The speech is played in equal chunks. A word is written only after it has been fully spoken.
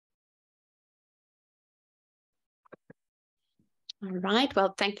All right.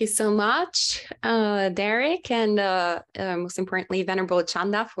 Well, thank you so much, Derek, and most importantly, Venerable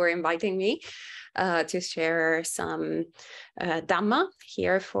Chanda, for inviting me to share some Dhamma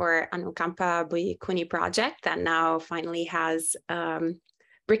here for Anukampa Bhikkhuni project that now finally has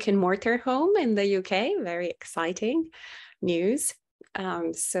brick and mortar home in the UK. Very exciting news.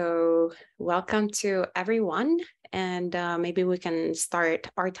 So welcome to everyone. And maybe we can start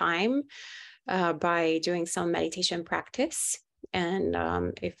our time by doing some meditation practice. And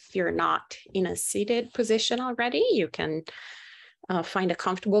if you're not in a seated position already, you can find a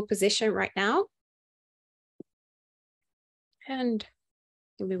comfortable position right now. And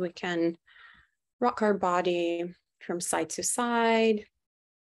maybe we can rock our body from side to side.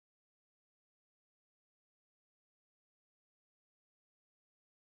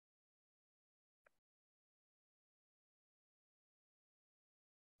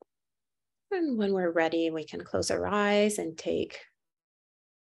 And when we're ready, we can close our eyes and take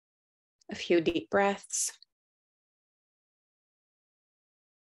a few deep breaths.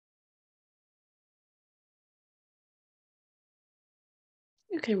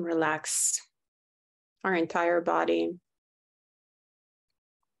 You can relax our entire body.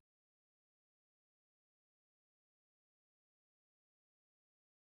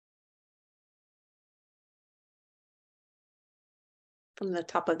 From the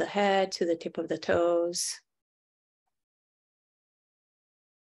top of the head to the tip of the toes.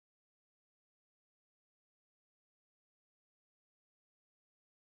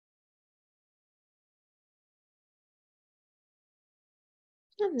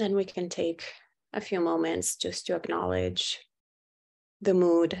 And then we can take a few moments just to acknowledge the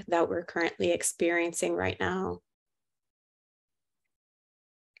mood that we're currently experiencing right now.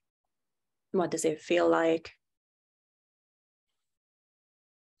 What does it feel like?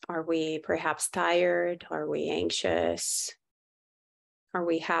 Are we perhaps tired? Are we anxious? Are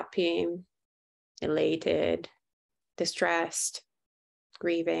we happy, elated, distressed,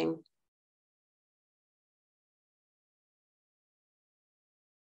 grieving?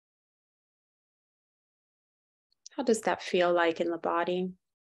 How does that feel like in the body?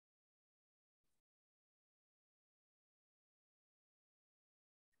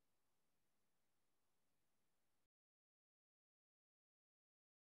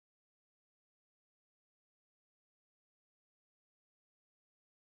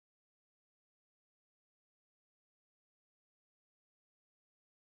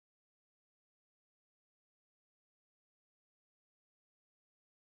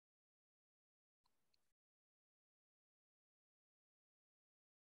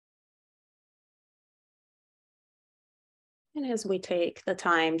 And as we take the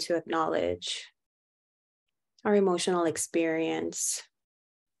time to acknowledge our emotional experience,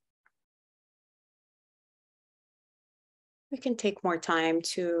 we can take more time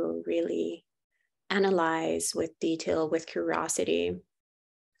to really analyze with detail, with curiosity,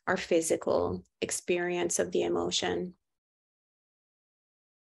 our physical experience of the emotion.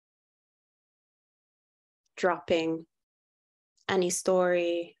 Dropping any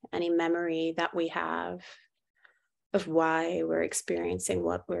story, any memory that we have of why we're experiencing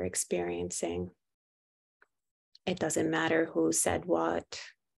what we're experiencing. It doesn't matter who said what.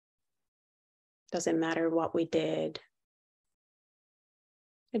 Doesn't matter what we did.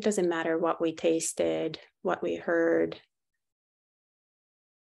 It doesn't matter what we tasted, what we heard,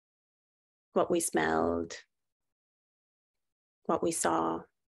 what we smelled, what we saw.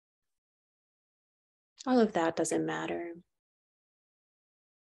 All of that doesn't matter.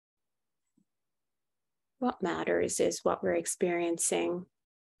 What matters is what we're experiencing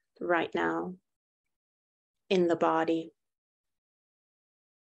right now in the body.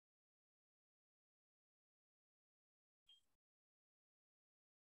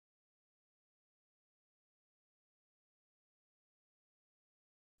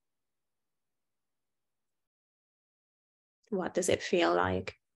 What does it feel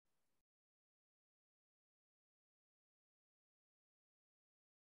like?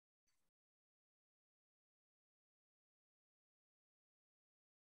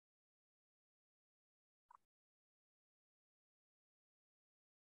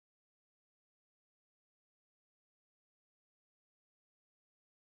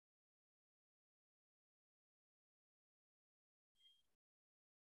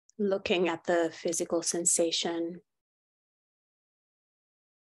 Looking at the physical sensation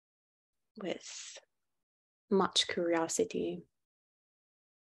with much curiosity.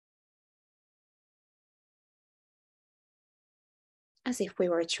 As if we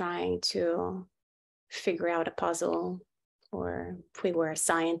were trying to figure out a puzzle, or if we were a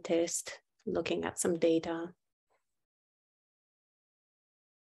scientist looking at some data.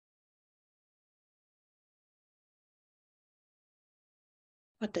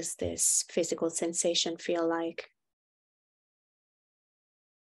 What does this physical sensation feel like?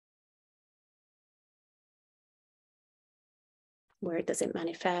 Where does it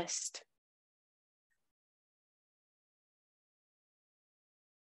manifest?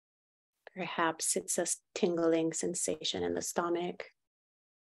 Perhaps it's a tingling sensation in the stomach.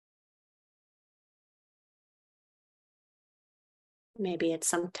 Maybe it's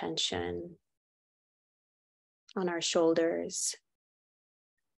some tension on our shoulders.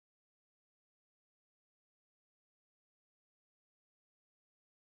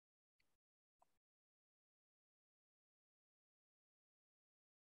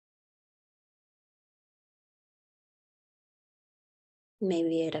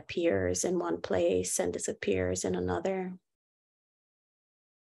 Maybe it appears in one place and disappears in another.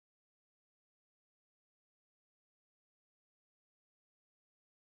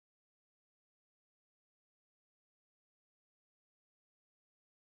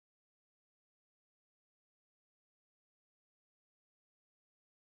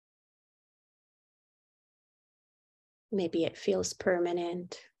 Maybe it feels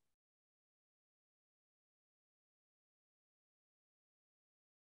permanent.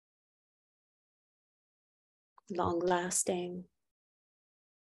 Long-lasting.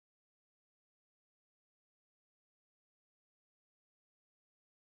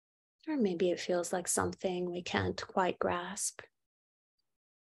 Or maybe it feels like something we can't quite grasp.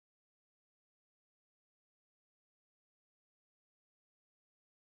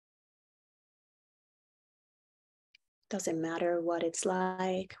 Doesn't matter what it's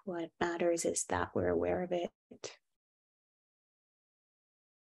like. What matters is that we're aware of it.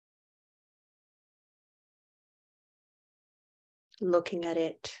 Looking at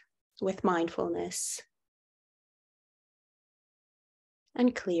it with mindfulness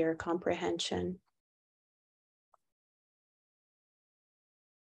and clear comprehension.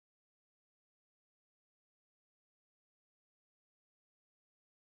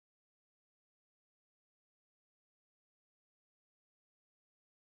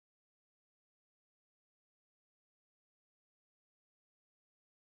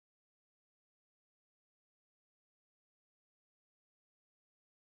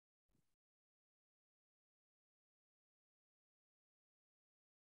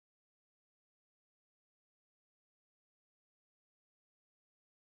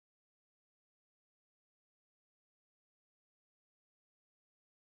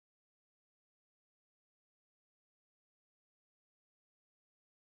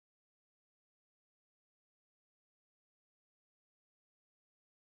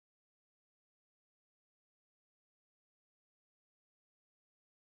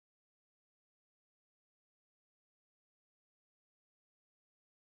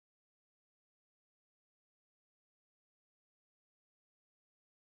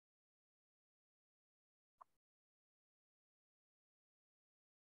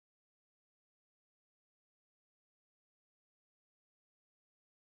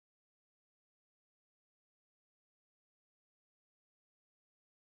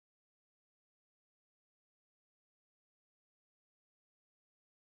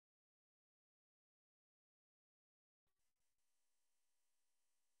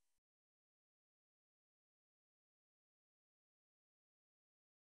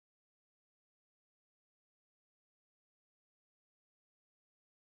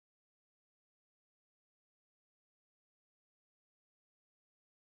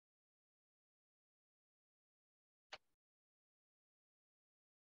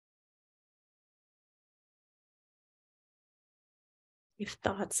 If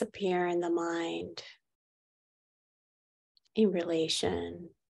thoughts appear in the mind in relation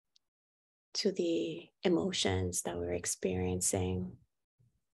to the emotions that we're experiencing,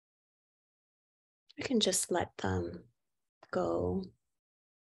 we can just let them go.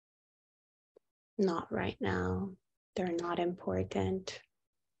 Not right now. They're not important.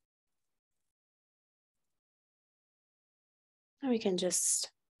 And we can just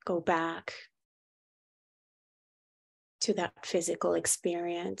go back to that physical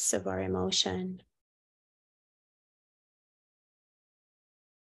experience of our emotion.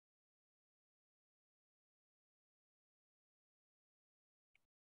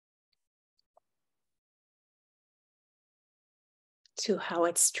 To how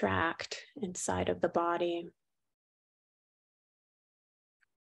it's tracked inside of the body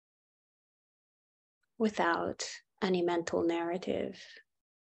without any mental narrative.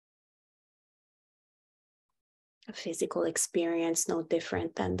 A physical experience no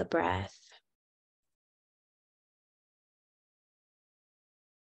different than the breath.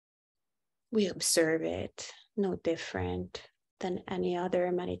 We observe it no different than any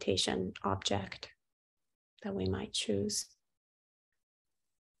other meditation object that we might choose.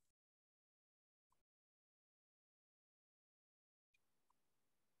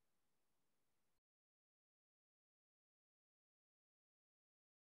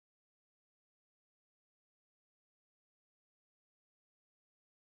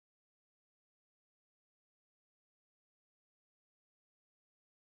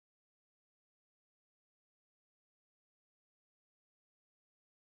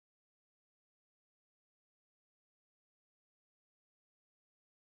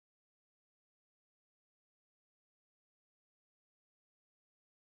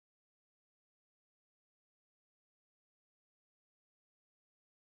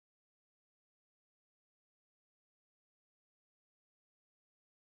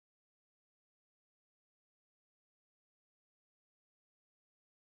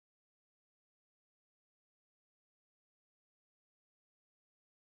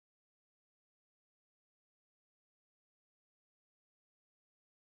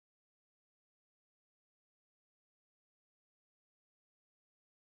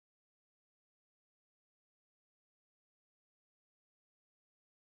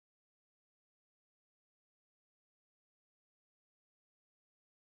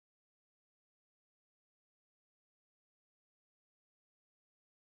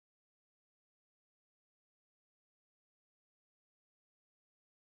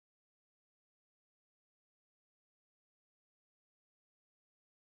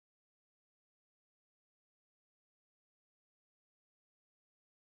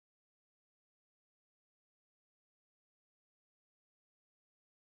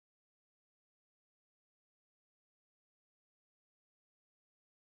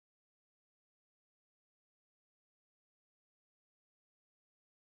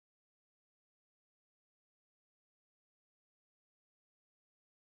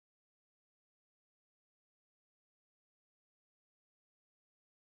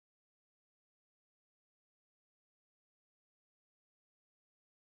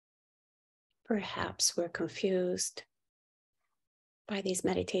 Perhaps we're confused by these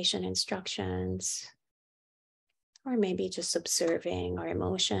meditation instructions, or maybe just observing our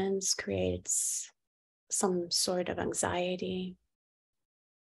emotions creates some sort of anxiety.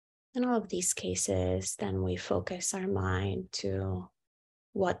 In all of these cases, then we focus our mind to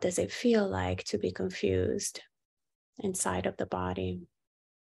what does it feel like to be confused inside of the body?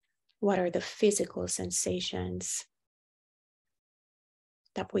 What are the physical sensations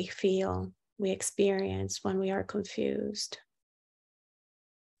that we feel, we experience when we are confused?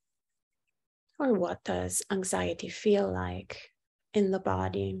 Or what does anxiety feel like in the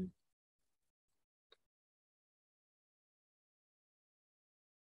body?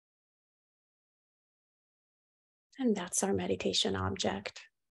 And that's our meditation object.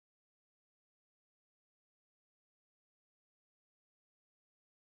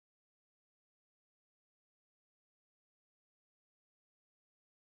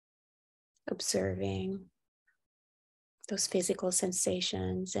 Observing those physical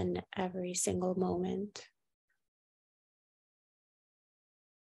sensations in every single moment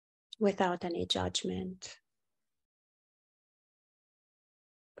without any judgment,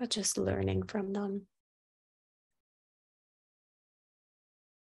 but just learning from them.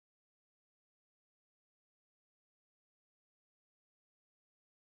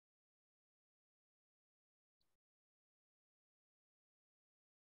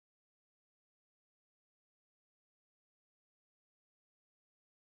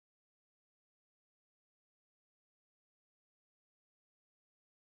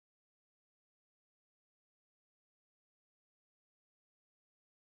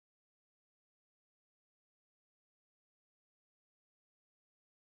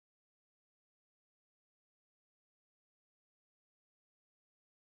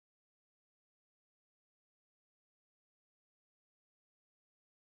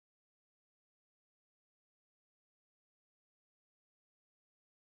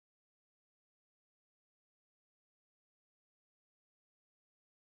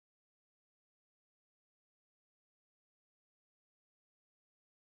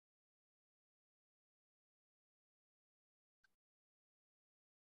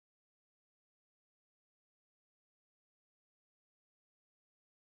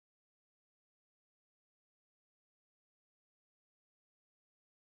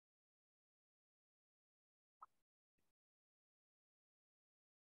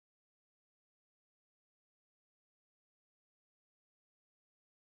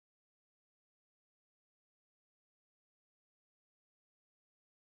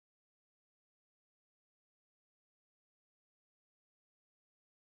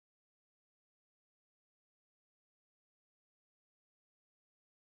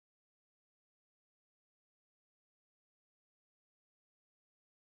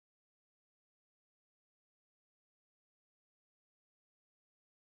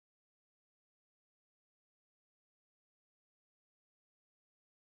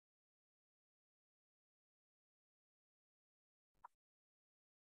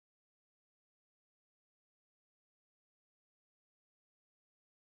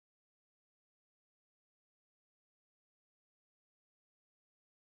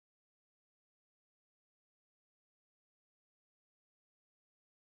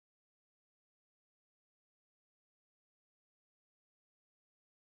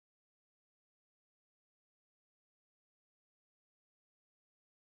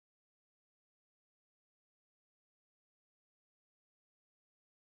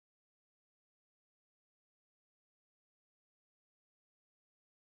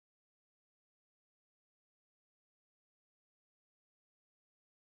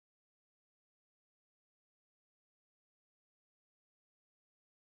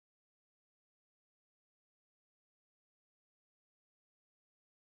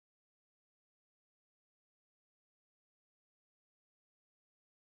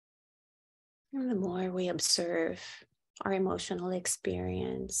 And the more we observe our emotional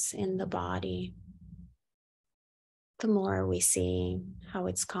experience in the body, the more we see how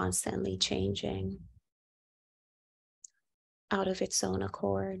it's constantly changing out of its own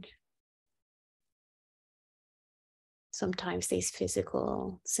accord. Sometimes these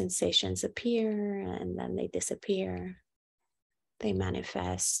physical sensations appear and then they disappear. They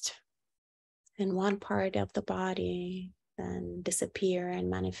manifest in one part of the body, then disappear and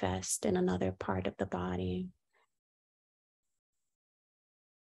manifest in another part of the body.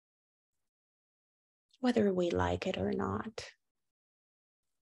 Whether we like it or not,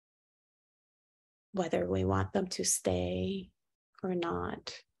 whether we want them to stay or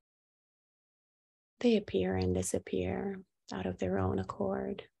not, they appear and disappear out of their own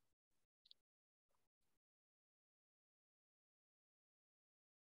accord.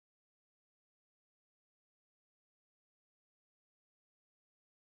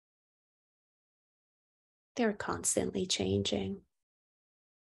 They're constantly changing.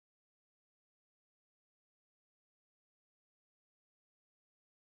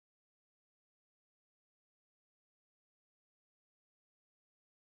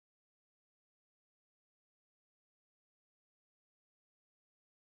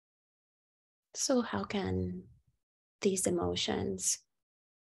 So how can these emotions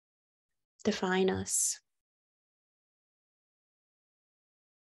define us?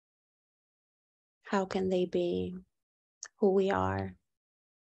 How can they be who we are?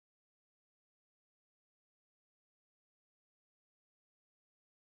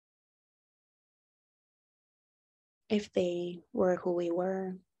 If they were who we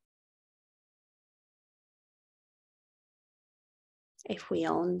were, if we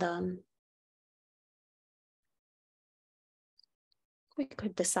owned them, we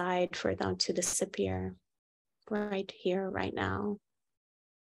could decide for them to disappear right here, right now,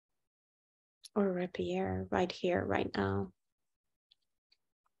 or appear right here, right now.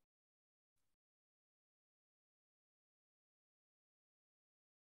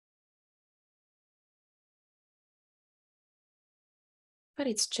 But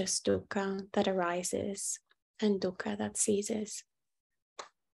it's just dukkha that arises and dukkha that ceases.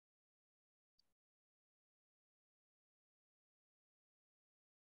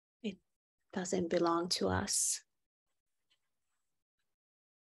 It doesn't belong to us.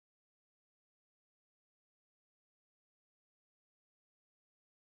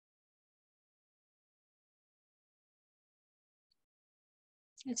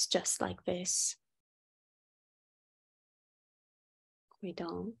 It's just like this. We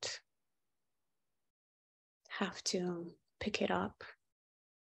don't have to pick it up,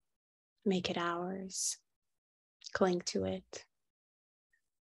 make it ours, cling to it.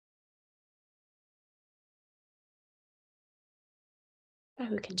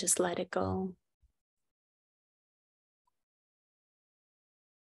 But we can just let it go.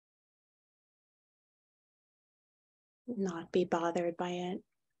 Not be bothered by it.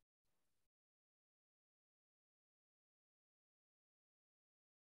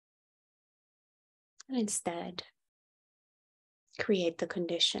 And instead, create the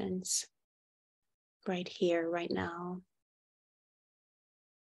conditions right here, right now,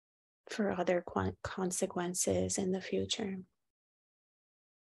 for other consequences in the future.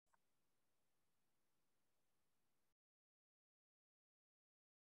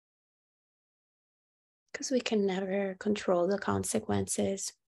 Because we can never control the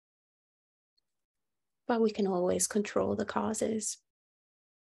consequences, but we can always control the causes.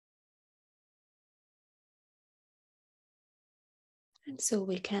 And so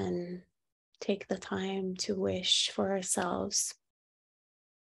we can take the time to wish for ourselves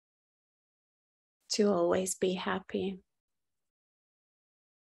to always be happy,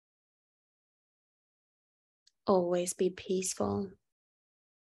 always be peaceful,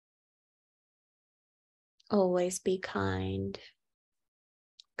 always be kind,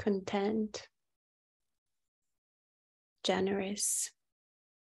 content, generous.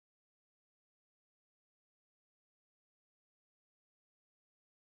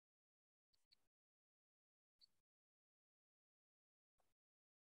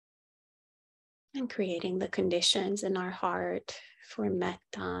 And creating the conditions in our heart for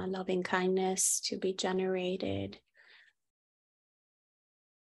metta, loving kindness, to be generated.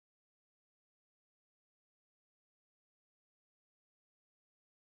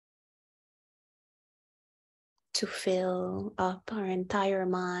 To fill up our entire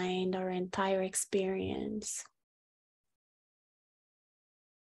mind, our entire experience.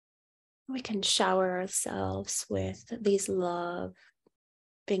 We can shower ourselves with these loving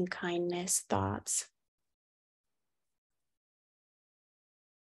kindness thoughts.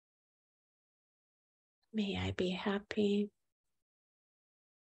 May I be happy.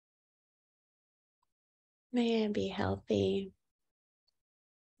 May I be healthy.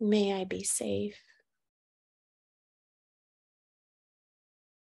 May I be safe.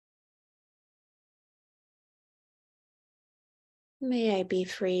 May I be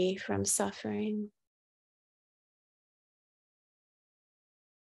free from suffering.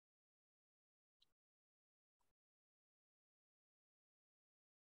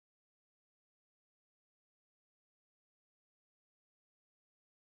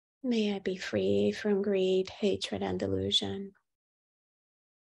 May I be free from greed, hatred, and delusion.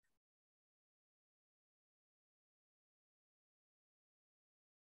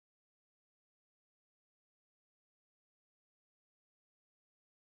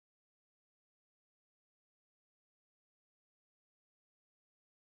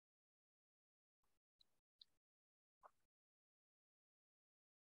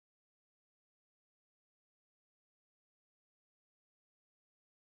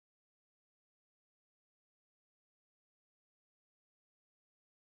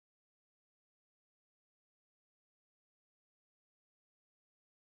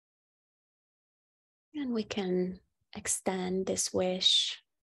 And we can extend this wish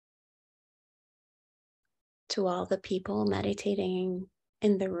to all the people meditating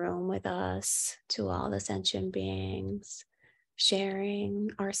in the room with us, to all the sentient beings sharing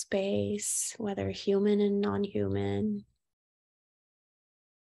our space, whether human and non-human,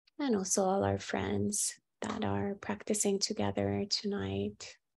 and also all our friends that are practicing together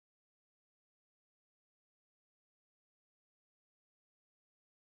tonight.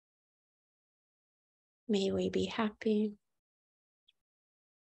 May we be happy.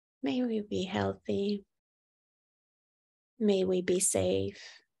 May we be healthy. May we be safe.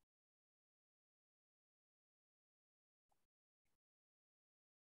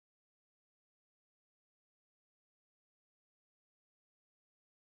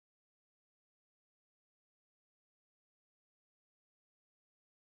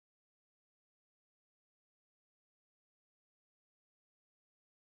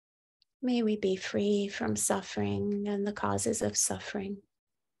 May we be free from suffering and the causes of suffering.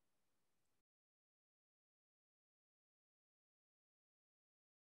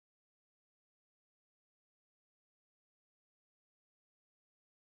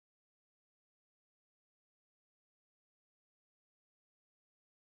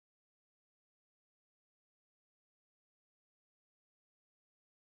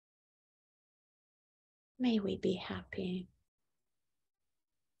 May we be happy,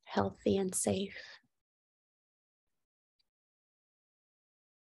 healthy, and safe.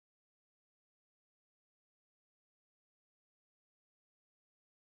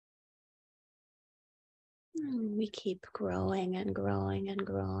 And we keep growing and growing and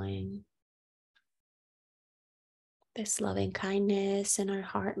growing. This loving kindness in our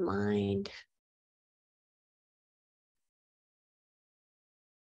heart, mind,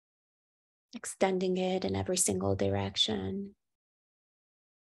 extending it in every single direction.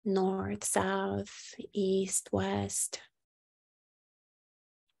 North, south, east, west.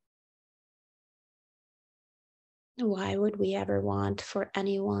 Why would we ever want for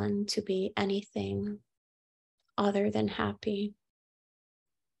anyone to be anything other than happy?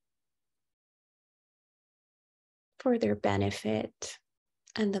 For their benefit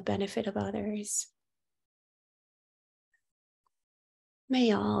and the benefit of others.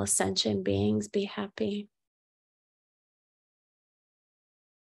 May all sentient beings be happy.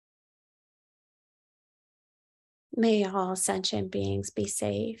 May all sentient beings be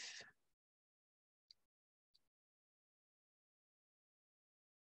safe.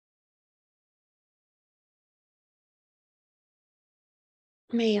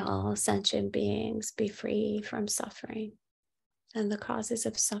 May all sentient beings be free from suffering and the causes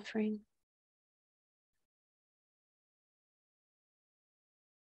of suffering.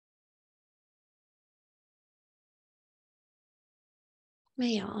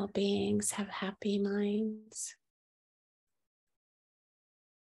 May all beings have happy minds.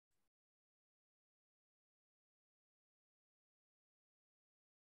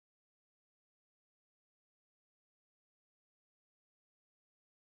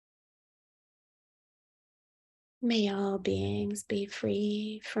 May all beings be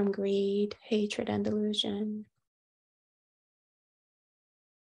free from greed, hatred, and delusion,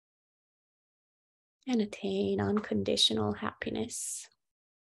 and attain unconditional happiness.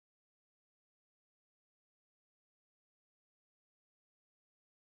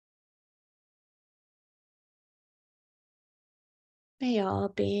 May all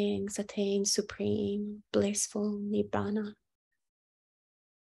beings attain supreme, blissful Nibbana.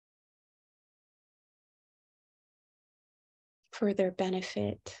 for their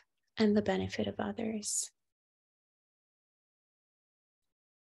benefit and the benefit of others.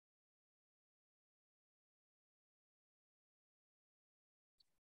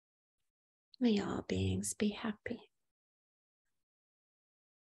 May all beings be happy.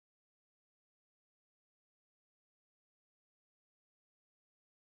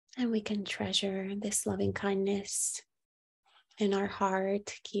 And we can treasure this loving kindness in our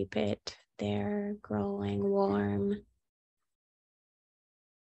heart, keep it there, growing warm.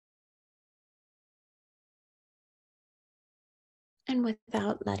 And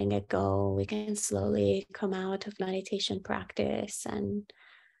without letting it go, we can slowly come out of meditation practice and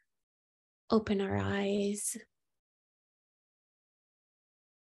open our eyes.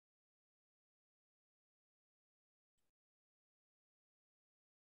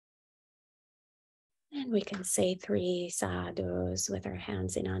 And we can say 3 sadhus with our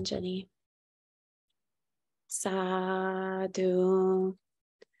hands in Anjali. Sadhu,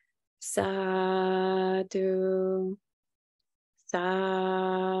 sadhu,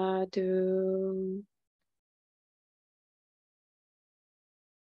 sadhu.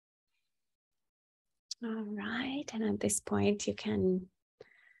 All right, and at this point you can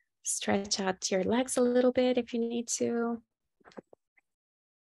stretch out your legs a little bit if you need to.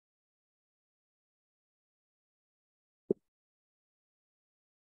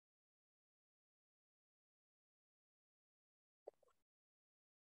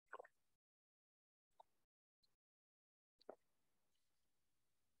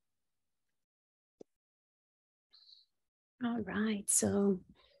 All right, so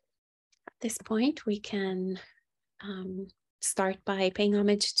at this point we can start by paying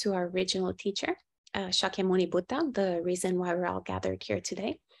homage to our original teacher, Shakyamuni Buddha, the reason why we're all gathered here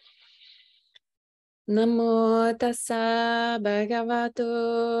today. Namo tassa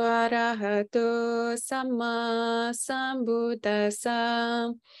bhagavato arahato samma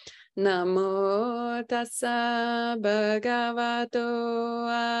sambuddhassa. Namo tassa bhagavato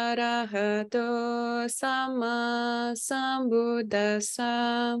arahato samma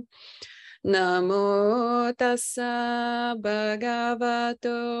sambuddhassa. Namo tassa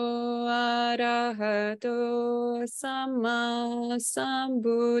bhagavato arahato samma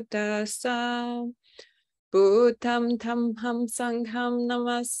sambuddhassa. Buddham tamham sangham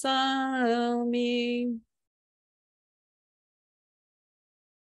namasami.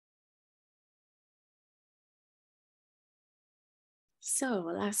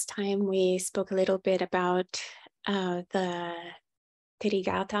 So last time we spoke a little bit about the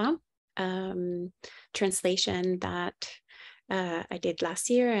Therigatha translation that I did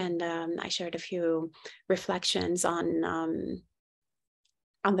last year, and I shared a few reflections on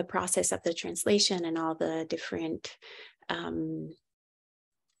the process of the translation and all the different kind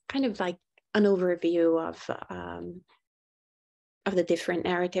of like an overview of the different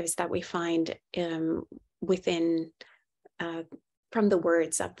narratives that we find within from the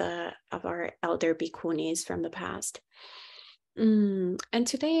words of our elder bhikkhunis from the past. And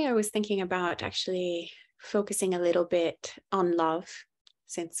today I was thinking about actually focusing a little bit on love,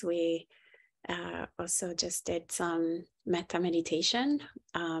 since we also just did some metta meditation,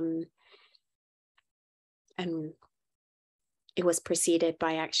 and it was preceded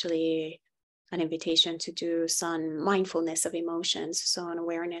by actually an invitation to do some mindfulness of emotions, so an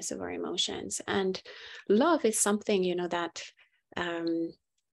awareness of our emotions. And love is something, you know, that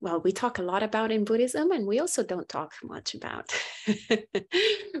well, we talk a lot about in Buddhism, and we also don't talk much about.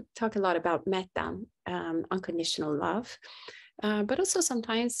 Talk a lot about metta, unconditional love, but also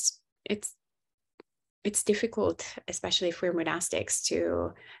sometimes it's difficult, especially if we're monastics,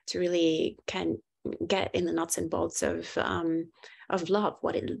 to really can get in the nuts and bolts of love,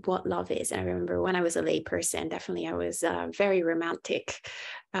 what love is. And I remember when I was a lay person, definitely I was a very romantic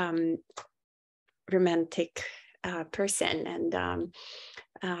person, and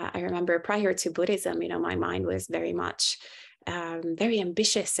I remember prior to Buddhism, you know, my mind was very much very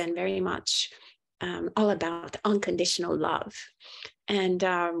ambitious and very much all about unconditional love. And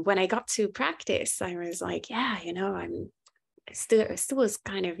when I got to practice, I was like, yeah, you know, I'm still was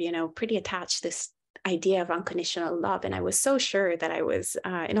kind of, you know, pretty attached to this idea of unconditional love. And I was so sure that I was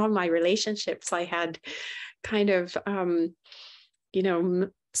in all my relationships, I had kind of, you know,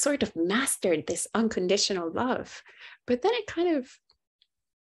 sort of mastered this unconditional love. But then it kind of,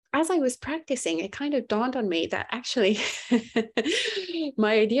 as I was practicing, it kind of dawned on me that actually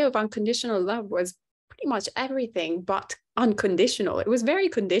my idea of unconditional love was pretty much everything but unconditional. It was very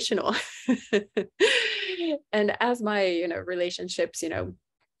conditional. And as my, you know, relationships, you know,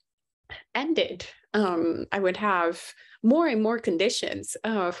 ended, I would have more and more conditions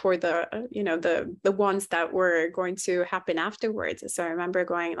for the, the ones that were going to happen afterwards. So I remember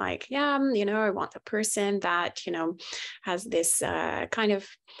going like, yeah, I want a person that, has this kind of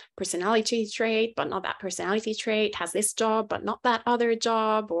personality trait, but not that personality trait, has this job, but not that other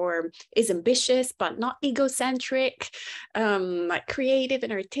job, or is ambitious, but not egocentric, like creative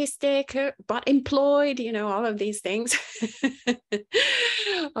and artistic, but employed, all of these things,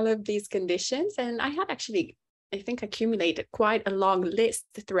 all of these conditions. And I had actually, I think, accumulated quite a long list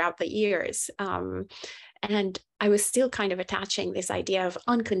throughout the years. And I was still kind of attaching this idea of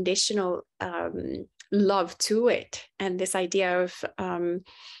unconditional love to it. And this idea of,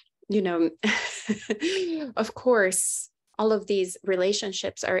 of course, all of these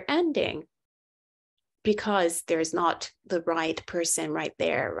relationships are ending because there's not the right person right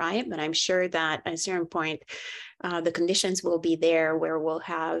there, right? But I'm sure that at a certain point, the conditions will be there where we'll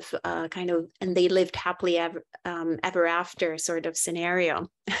have kind of, and they lived happily ever after sort of scenario.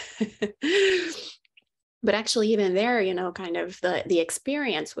 But actually, even there, kind of the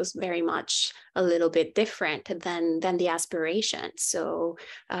experience was very much a little bit different than the aspiration. So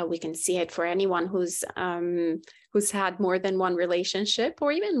we can see it for anyone who's had more than one relationship,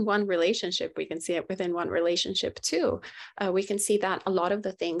 or even one relationship. We can see it within one relationship too. We can see that a lot of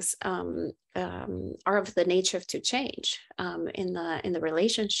the things are of the nature to change in the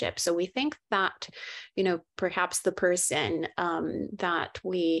relationship. So we think that, perhaps the person that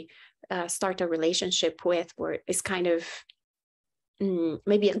we start a relationship with is kind of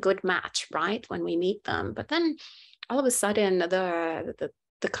maybe a good match, right, when we meet them. But then all of a sudden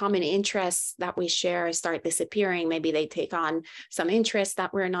the common interests that we share start disappearing. Maybe they take on some interests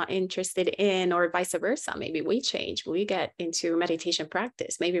that we're not interested in, or vice versa. Maybe we change, we get into meditation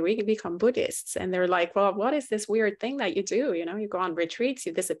practice, maybe we become Buddhists, and they're like, well, what is this weird thing that you do? You go on retreats,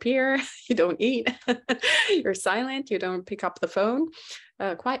 you disappear, you don't eat, you're silent, you don't pick up the phone.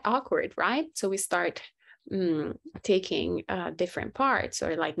 Quite awkward, right? So we start taking different parts,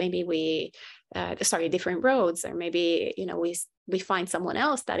 or like maybe different roads, or maybe we find someone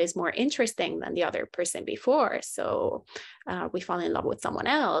else that is more interesting than the other person before, so we fall in love with someone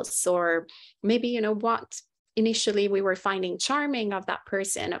else. Or maybe what initially we were finding charming of that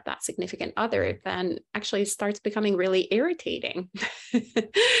person, of that significant other, then actually starts becoming really irritating.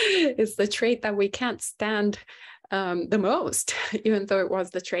 It's the trait that we can't stand the most, even though it was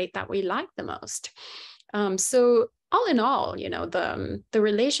the trait that we liked the most. So all in all, the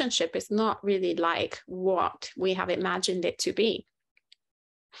relationship is not really like what we have imagined it to be.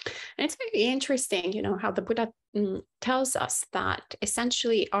 And it's very interesting, how the Buddha tells us that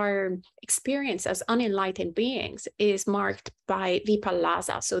essentially our experience as unenlightened beings is marked by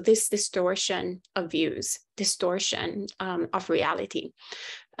vipallasa, so this distortion of views, distortion of reality,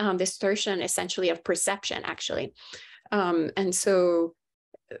 distortion essentially of perception, actually. And so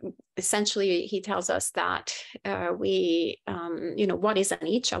essentially he tells us that what is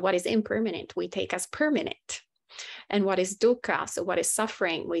anicca, what is impermanent, we take as permanent. And what is dukkha, so what is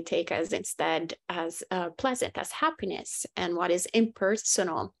suffering, we take as instead as pleasant, as happiness. And what is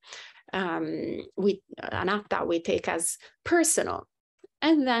impersonal, anatta, we take as personal.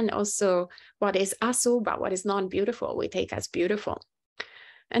 And then also what is asubha, what is non-beautiful, we take as beautiful.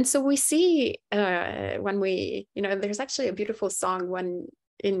 And so we see when we, there's actually a beautiful song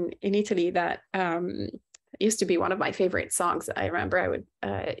in Italy that used to be one of my favorite songs. I remember I would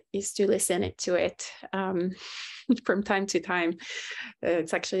used to listen to it from time to time.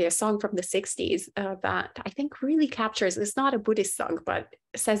 It's actually a song from the 60s that I think really captures, it's not a Buddhist song, but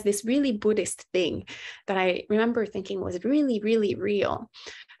says this really Buddhist thing that I remember thinking was really, really real.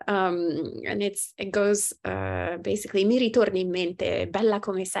 And it goes basically, mi ritorni in mente, bella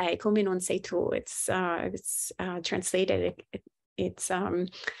come sei, come non sei tu. It's translated, it's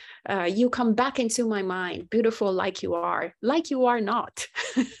you come back into my mind, beautiful like you are not.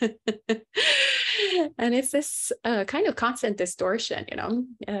 And it's this kind of constant distortion,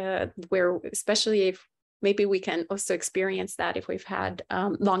 where especially if maybe we can also experience that if we've had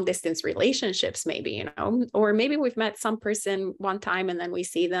long distance relationships, maybe, or maybe we've met some person one time and then we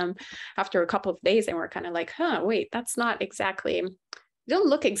see them after a couple of days and we're kind of like, wait, that's not exactly, don't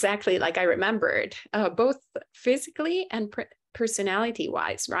look exactly like I remembered, both physically and personality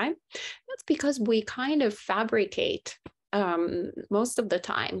wise, right? That's because we kind of fabricate most of the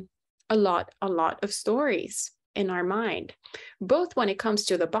time a lot of stories in our mind, both when it comes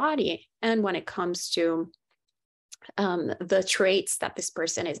to the body and when it comes to the traits that this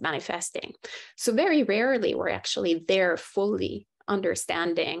person is manifesting. So very rarely we're actually there fully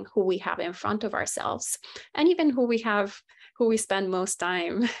understanding who we have in front of ourselves, and even who who we spend most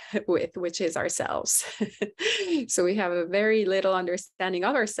time with, which is ourselves. So we have a very little understanding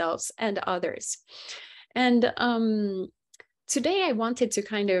of ourselves and others. And today I wanted to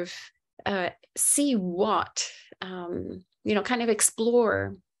kind of see what, kind of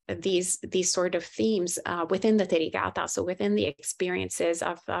explore these sort of themes within the Therigatha, so within the experiences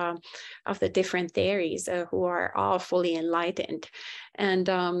of the different theories who are all fully enlightened.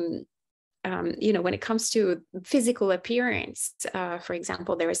 And when it comes to physical appearance, for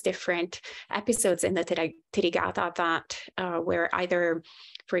example, there is different episodes in the Therigatha that where either,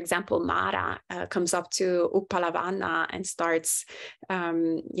 for example, Mara comes up to Upalavanna and starts,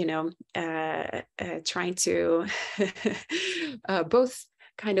 trying to both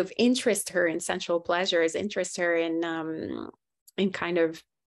kind of interest her in sensual pleasures, interest her in kind of,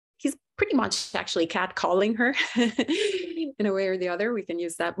 he's pretty much actually catcalling her in a way or the other. We can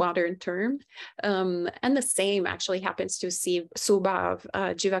use that modern term. And the same actually happens to see Subha of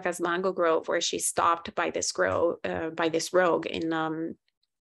Jivaka's mango grove, where she's stopped by this rogue in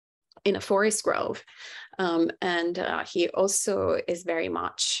a forest grove. And he also is very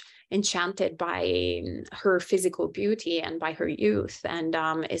much enchanted by her physical beauty and by her youth, and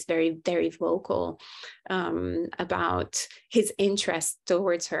is very, very vocal about his interest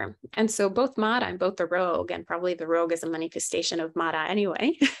towards her. And so both Mara and both the rogue, and probably the rogue is a manifestation of Mara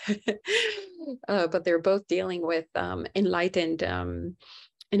anyway, but they're both dealing with enlightened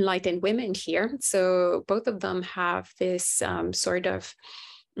women here. So both of them have this sort of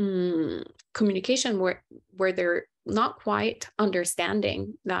communication where they're not quite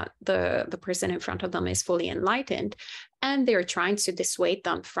understanding that the person in front of them is fully enlightened, and they're trying to dissuade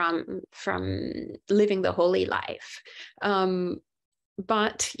them from living the holy life.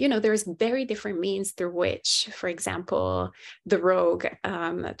 But there's very different means through which, for example, the rogue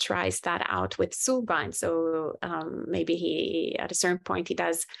tries that out with Subha. And so maybe he, at a certain point, he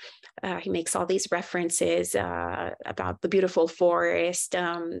makes all these references about the beautiful forest,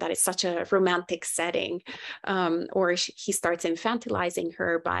 that is such a romantic setting. Or he starts infantilizing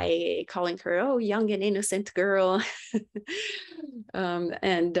her by calling her, oh, young and innocent girl.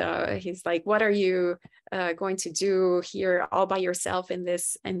 And he's like, what are you going to do here all by yourself in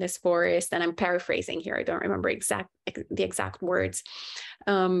this forest? And I'm paraphrasing here, I don't remember the exact words,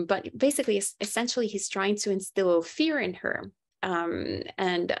 but basically, essentially, he's trying to instill fear in her,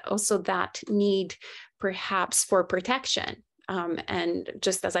 and also that need perhaps for protection. And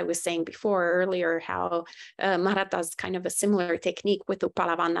just as I was saying before earlier, how Mara does kind of a similar technique with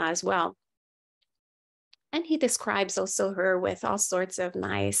Upalavanna as well. And he describes also her with all sorts of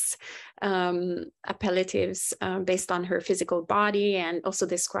nice appellatives based on her physical body, and also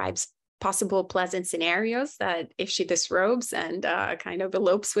describes possible pleasant scenarios that if she disrobes and kind of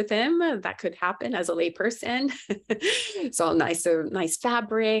elopes with him, that could happen as a lay person. So nice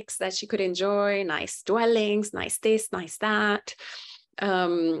fabrics that she could enjoy, nice dwellings, nice this, nice that.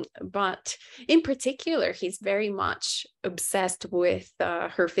 But in particular, he's very much obsessed with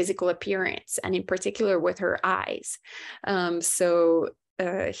her physical appearance, and in particular with her eyes. So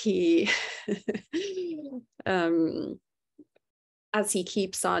he, as he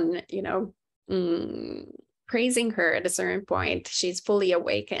keeps on, praising her, at a certain point, she's fully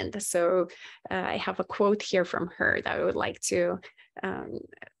awakened. So I have a quote here from her that I would like to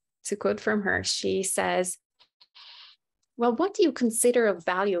quote from her. She says, well, what do you consider of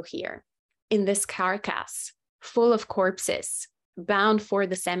value here in this carcass, full of corpses, bound for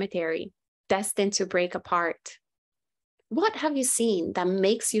the cemetery, destined to break apart? What have you seen that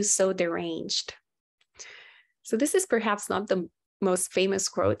makes you so deranged? So this is perhaps not the most famous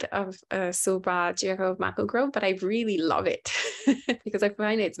quote of Subha Jivaka of Mango Grove, but I really love it because I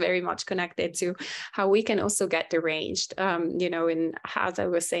find it's very much connected to how we can also get deranged. In, as I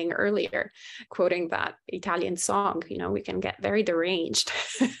was saying earlier, quoting that Italian song, we can get very deranged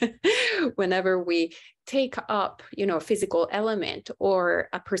whenever we take up, a physical element or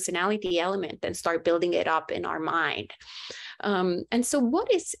a personality element and start building it up in our mind. And so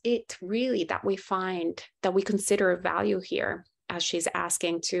what is it really that we find that we consider of value here, as she's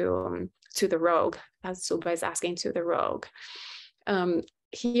asking to the rogue, as Subha is asking to the rogue?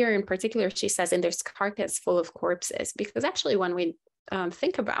 Here in particular, she says, in this carcass full of corpses, because actually when we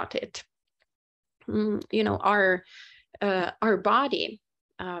think about it, our body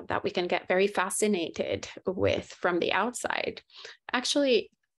that we can get very fascinated with from the outside,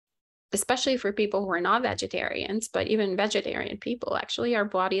 actually especially for people who are not vegetarians, but even vegetarian people, actually, our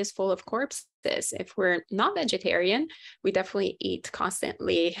body is full of corpses. If we're not vegetarian, we definitely eat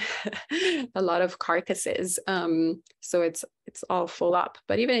constantly a lot of carcasses. So it's all full up.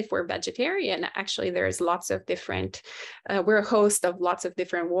 But even if we're vegetarian, actually, there's lots of different, we're a host of lots of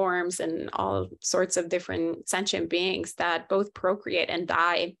different worms and all sorts of different sentient beings that both procreate and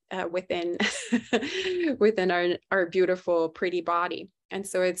die within our beautiful, pretty body. And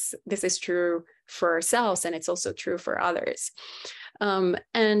so this is true for ourselves, and it's also true for others.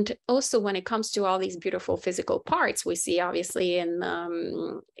 And also when it comes to all these beautiful physical parts, we see obviously in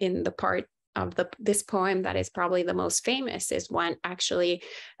the part of this poem that is probably the most famous is when actually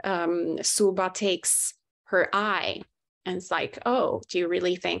Subha takes her eye and it's like, oh, do you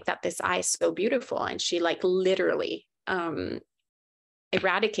really think that this eye is so beautiful? And she like literally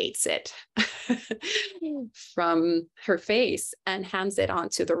eradicates it from her face and hands it on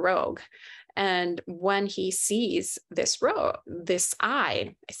to the rogue. And when he sees this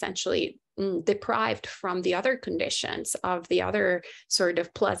eye essentially deprived from the other conditions of the other sort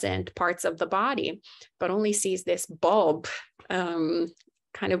of pleasant parts of the body, but only sees this bulb,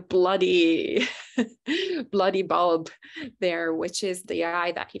 kind of bloody bulb there, which is the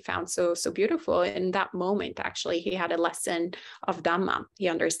eye that he found so beautiful. In that moment, actually, he had a lesson of Dhamma. He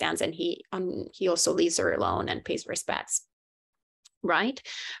understands, and he also leaves her alone and pays respects. Right?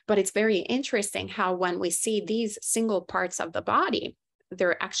 But it's very interesting how when we see these single parts of the body,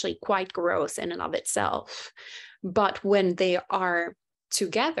 they're actually quite gross in and of itself. But when they are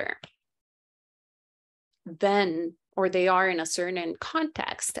together, then, or they are in a certain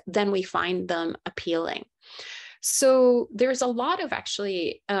context, then we find them appealing. So there's a lot of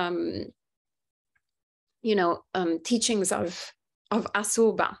actually, teachings of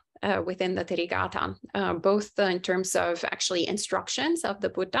Asubha within the Therigatha, both in terms of actually instructions of the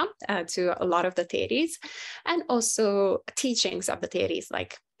Buddha to a lot of the Theris, and also teachings of the Theris,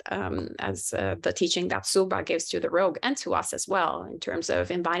 like as the teaching that Subha gives to the rogue and to us as well, in terms of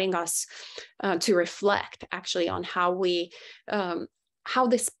inviting us to reflect actually on how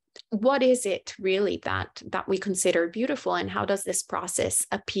what is it really that we consider beautiful, and how does this process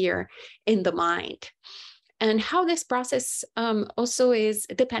appear in the mind? And how this process also is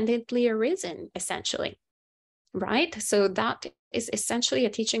dependently arisen, essentially, right? So that is essentially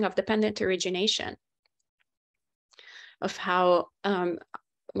a teaching of dependent origination, of how,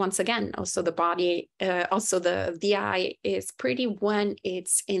 once again, also the body, also the eye is pretty when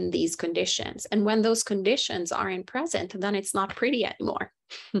it's in these conditions. And when those conditions aren't present, then it's not pretty anymore,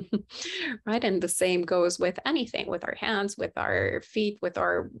 right? And the same goes with anything, with our hands, with our feet, with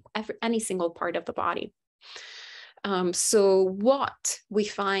any single part of the body. So what we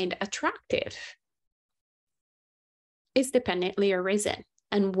find attractive is dependently arisen.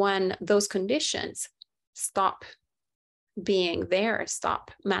 And when those conditions stop being there,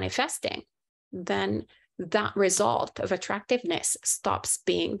 stop manifesting, then that result of attractiveness stops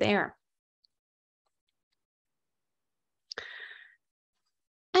being there.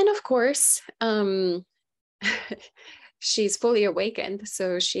 And of course, she's fully awakened.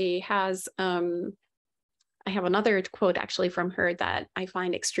 So she has, I have another quote actually from her that I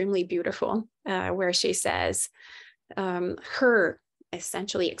find extremely beautiful, where she says, her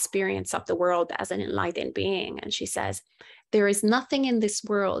essentially experience of the world as an enlightened being. And she says, there is nothing in this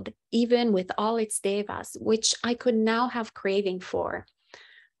world, even with all its devas, which I could now have craving for.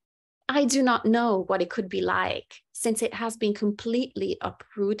 I do not know what it could be like, since it has been completely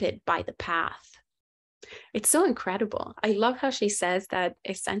uprooted by the path. It's so incredible. I love how she says that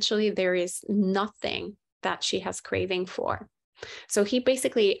essentially there is nothing that she has craving for. So he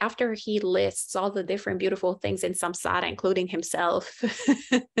basically, after he lists all the different beautiful things in samsara, including himself,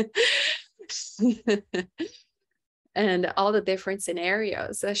 and all the different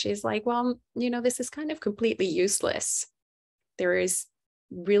scenarios, so she's like, well, this is kind of completely useless. There is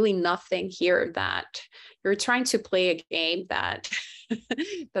really nothing here that you're trying to play a game that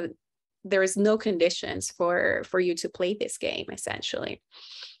there is no conditions for you to play this game, essentially.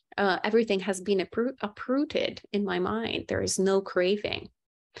 Everything has been uprooted in my mind. There is no craving.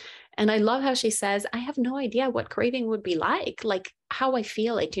 And I love how she says, I have no idea what craving would be like how I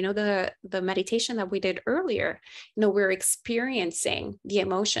feel it. The meditation that we did earlier, we're experiencing the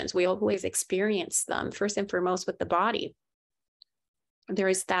emotions. We always experience them first and foremost with the body. There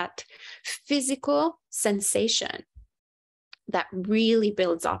is that physical sensation that really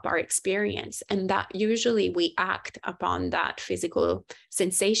builds up our experience, and that usually we act upon that physical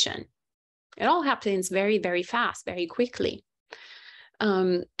sensation. It all happens very, very fast, very quickly.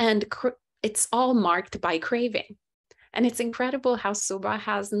 And it's all marked by craving. And it's incredible how Somā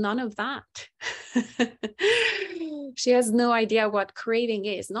has none of that. She has no idea what craving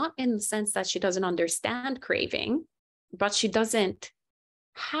is, not in the sense that she doesn't understand craving, but she doesn't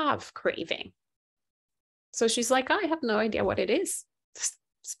have craving. So she's like, I have no idea what it is.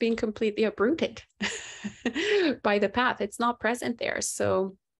 It's being completely uprooted by the path. It's not present there.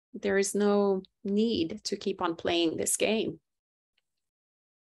 So there is no need to keep on playing this game.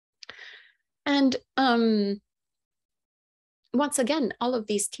 And once again, all of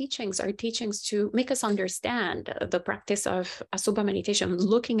these teachings are teachings to make us understand the practice of Asubha meditation,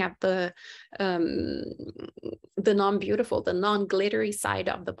 looking at the non-beautiful, the non-glittery side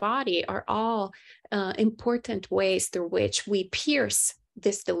of the body are all important ways through which we pierce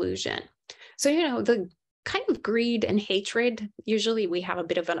this delusion. So, you know, the kind of greed and hatred, usually we have a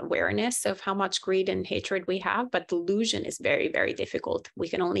bit of an awareness of how much greed and hatred we have, but delusion is very, very difficult. We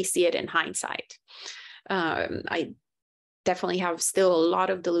can only see it in hindsight. I definitely have still a lot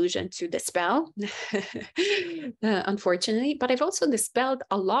of delusion to dispel, unfortunately, but I've also dispelled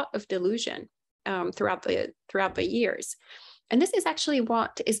a lot of delusion throughout the years. And this is actually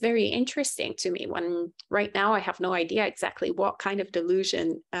what is very interesting to me, when right now I have no idea exactly what kind of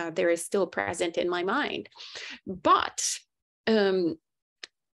delusion there is still present in my mind. But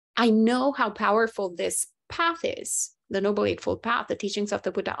I know how powerful this path is, the Noble Eightfold Path, the teachings of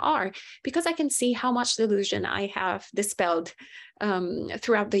the Buddha are, because I can see how much delusion I have dispelled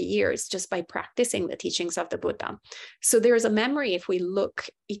throughout the years just by practicing the teachings of the Buddha. So there's a memory, if we look,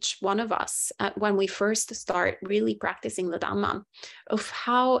 each one of us, when we first start really practicing the Dhamma, of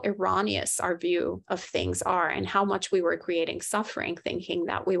how erroneous our view of things are and how much we were creating suffering, thinking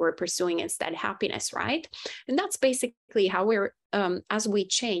that we were pursuing instead happiness, right? And that's basically how we're, as we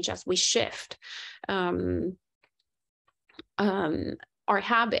change, as we shift, our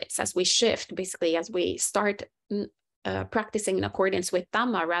habits, as we shift, basically, as we start practicing in accordance with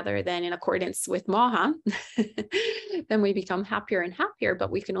Dhamma rather than in accordance with Moha, then we become happier and happier.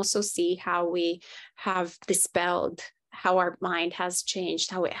 But we can also see how we have dispelled, how our mind has changed,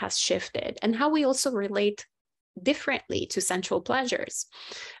 how it has shifted, and how we also relate differently to sensual pleasures,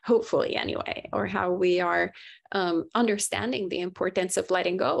 hopefully anyway, or how we are understanding the importance of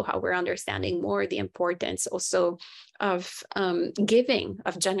letting go, how we're understanding more the importance also of giving,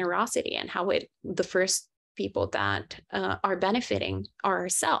 of generosity, and how the first people that are benefiting are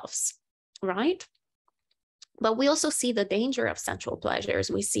ourselves, right? But we also see the danger of sensual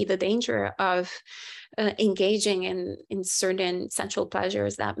pleasures. We see the danger of engaging in certain sensual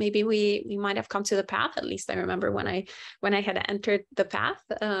pleasures that maybe we might have come to the path. At least I remember when I had entered the path,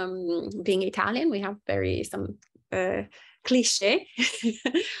 being Italian, we have some cliche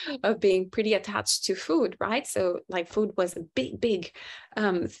of being pretty attached to food, right? So like food was a big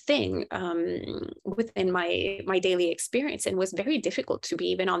thing within my daily experience, and was very difficult to be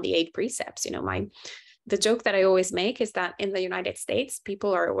even on the 8 precepts. You know, the joke that I always make is that in the United States,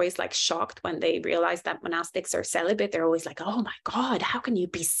 people are always like shocked when they realize that monastics are celibate. They're always like, oh my God, how can you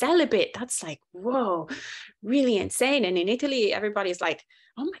be celibate? That's like, whoa, really insane. And in Italy, everybody's like,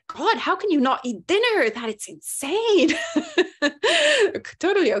 oh my God, how can you not eat dinner? That it's insane.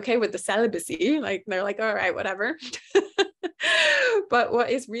 Totally okay with the celibacy. Like, they're like, all right, whatever. But what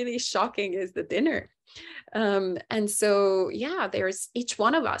is really shocking is the dinner. And so, yeah, there's each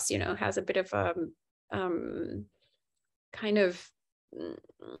one of us, you know, has a bit of kind of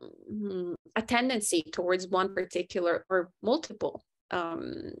a tendency towards one particular or multiple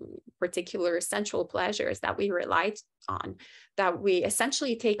particular sensual pleasures that we rely on, that we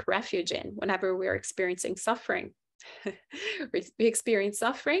essentially take refuge in whenever we're experiencing suffering. We experience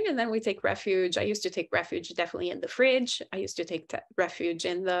suffering, and then we take refuge. I used to take refuge definitely in the fridge. I used to take refuge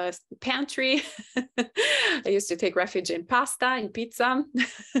in the pantry. I used to take refuge in pasta and pizza.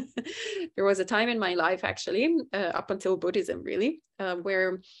 There was a time in my life, actually, up until Buddhism, really,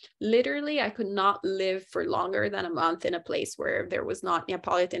 where literally I could not live for longer than a month in a place where there was not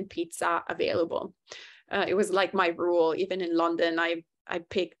Neapolitan pizza available. It was like my rule. Even in London, I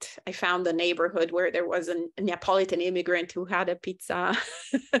found a neighborhood where there was a Neapolitan immigrant who had a pizza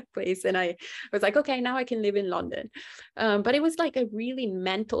place. And I was like, okay, now I can live in London. But it was like a really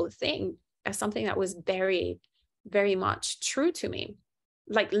mental thing, something that was very, very much true to me.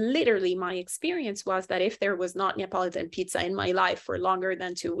 Like literally my experience was that if there was not Neapolitan pizza in my life for longer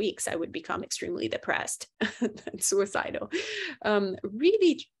than 2 weeks, I would become extremely depressed and suicidal.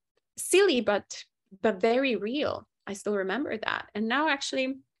 Really silly, but very real. I still remember that. And now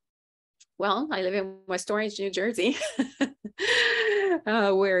actually, well, I live in West Orange, New Jersey,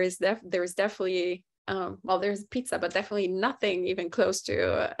 where there's definitely, well, there's pizza, but definitely nothing even close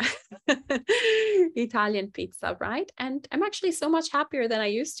to Italian pizza, right? And I'm actually so much happier than I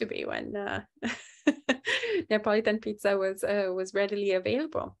used to be when Neapolitan pizza was readily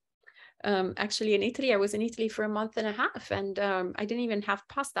available. Actually, in Italy, I was in Italy for a month and a half, and I didn't even have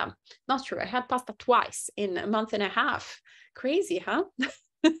pasta. Not true. I had pasta twice in a month and a half. Crazy, huh?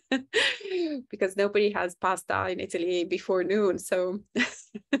 Because nobody has pasta in Italy before noon. So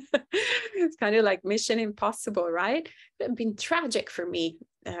it's kind of like mission impossible, right? It would have been tragic for me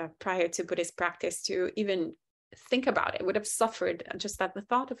prior to Buddhist practice to even think about it. I would have suffered just at the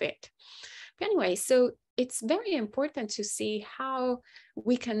thought of it. But anyway, so it's very important to see how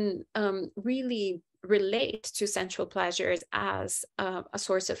we can really relate to sensual pleasures as a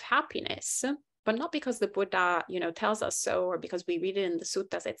source of happiness, but not because the Buddha, tells us so, or because we read it in the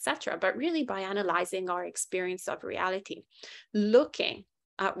suttas, etc., but really by analyzing our experience of reality, looking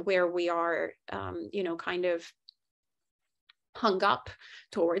at where we are, kind of hung up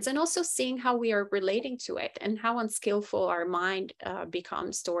towards, and also seeing how we are relating to it and how unskillful our mind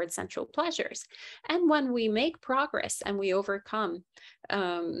becomes towards sensual pleasures. And when we make progress and we overcome,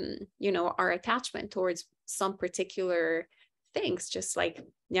 our attachment towards some particular things, just like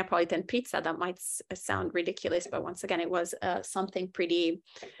Neapolitan pizza, that might sound ridiculous, but once again, it was something pretty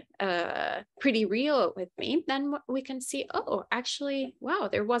real with me. Then we can see, oh, actually, wow,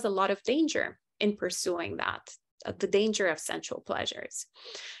 there was a lot of danger in pursuing that, the danger of sensual pleasures.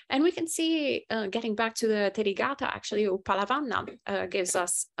 And we can see, getting back to the Therigatha, actually, Upalavanna gives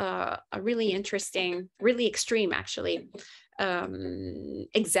us a really interesting, really extreme, actually,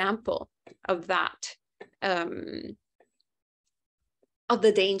 example of that, of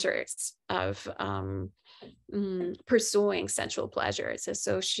the dangers of pursuing sensual pleasures.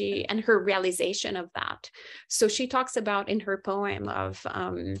 So she, and her realization of that. So she talks about in her poem of,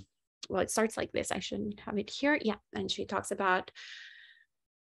 well, it starts like this. I shouldn't have it here. Yeah. And she talks about,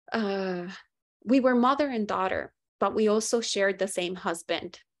 we were mother and daughter, but we also shared the same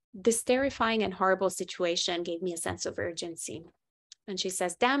husband. This terrifying and horrible situation gave me a sense of urgency. And she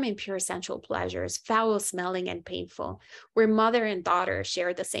says, damn impure sensual pleasures, foul smelling and painful, where mother and daughter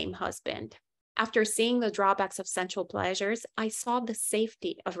share the same husband. After seeing the drawbacks of sensual pleasures, I saw the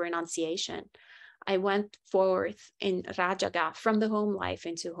safety of renunciation. I went forth in Rajaga, from the home life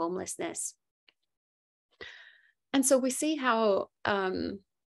into homelessness. And so we see how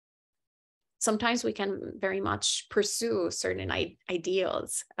sometimes we can very much pursue certain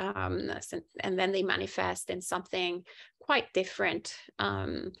ideals, and then they manifest in something quite different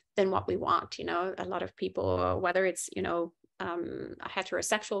than what we want. A lot of people, whether it's, a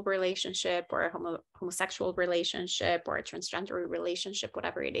heterosexual relationship or a homosexual relationship or a transgender relationship,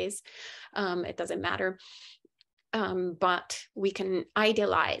 whatever it is, it doesn't matter. But we can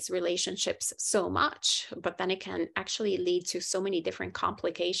idealize relationships so much, but then it can actually lead to so many different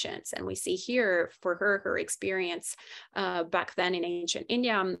complications. And we see here for her experience back then in ancient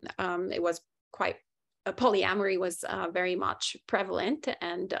India, it was quite, polyamory was very much prevalent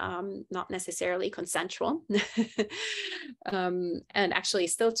and not necessarily consensual. And actually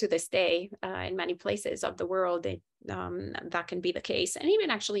still to this day, in many places of the world, that can be the case. And even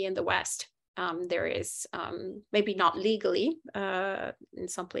actually in the West, there is, maybe not legally, in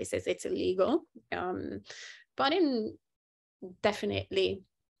some places it's illegal, but definitely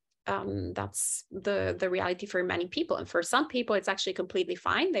that's the reality for many people. And for some people, it's actually completely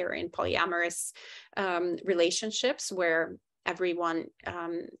fine. They're in polyamorous relationships where everyone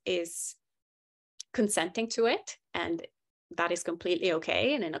is consenting to it, and that is completely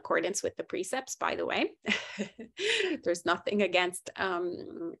okay and in accordance with the precepts, by the way. There's nothing against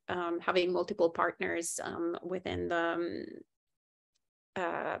having multiple partners within the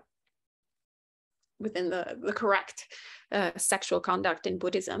correct sexual conduct in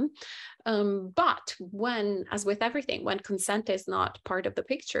Buddhism. But when, as with everything, when consent is not part of the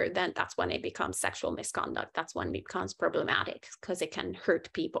picture, then that's when it becomes sexual misconduct. That's when it becomes problematic, because it can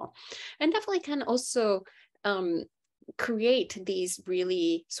hurt people, and definitely can also create these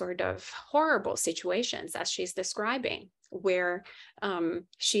really sort of horrible situations, as she's describing, where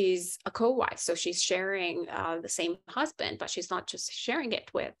she's a co-wife, so she's sharing the same husband, but she's not just sharing it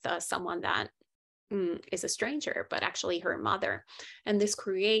with someone that is a stranger, but actually her mother. And this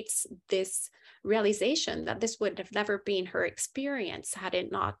creates this realization that this would have never been her experience had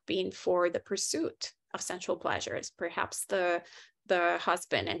it not been for the pursuit of sensual pleasures. Perhaps the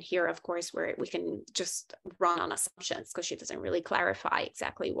husband, and here, of course, where we can just run on assumptions, because she doesn't really clarify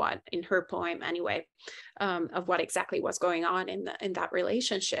exactly what, in her poem anyway, of what exactly was going on in that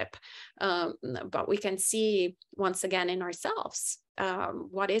relationship. But we can see once again in ourselves,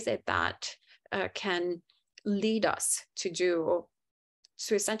 what is it that can lead us to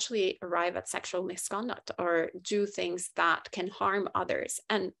to essentially arrive at sexual misconduct or do things that can harm others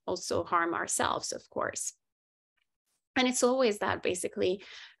and also harm ourselves, of course. And it's always that basically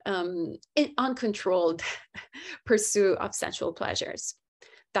uncontrolled pursuit of sensual pleasures.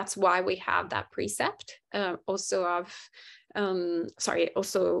 That's why we have that precept also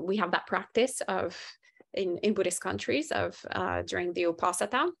we have that practice of in Buddhist countries of during the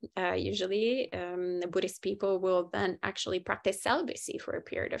Upasata, usually Buddhist people will then actually practice celibacy for a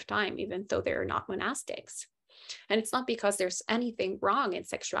period of time, even though they're not monastics. And it's not because there's anything wrong in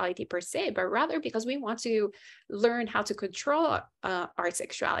sexuality per se, but rather because we want to learn how to control our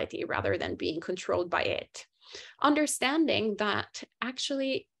sexuality rather than being controlled by it. Understanding that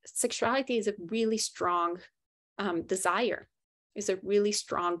actually sexuality is a really strong desire, is a really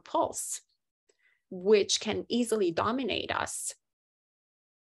strong pulse, which can easily dominate us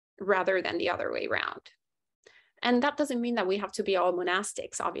rather than the other way around. And that doesn't mean that we have to be all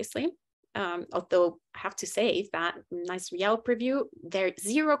monastics, obviously. Although I have to say that nice Yelp review, there's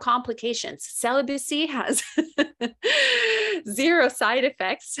 0 complications. Celibacy has 0 side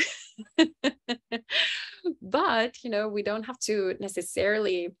effects. But, we don't have to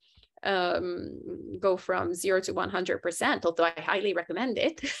necessarily go from 0 to 100%, although I highly recommend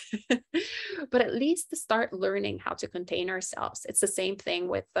it. But at least to start learning how to contain ourselves. It's the same thing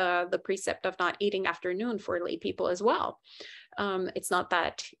with the precept of not eating after noon for lay people as well. It's not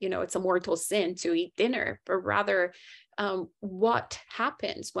that, it's a mortal sin to eat dinner, but rather what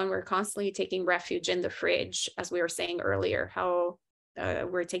happens when we're constantly taking refuge in the fridge, as we were saying earlier, how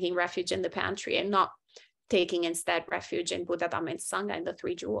we're taking refuge in the pantry and not taking instead refuge in Buddha, Dhamma, and Sangha and the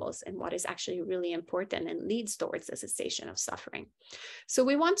 3 jewels, and what is actually really important and leads towards the cessation of suffering. So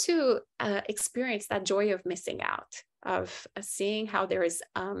we want to experience that joy of missing out, of seeing how there is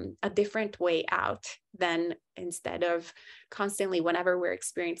a different way out than instead of constantly, whenever we're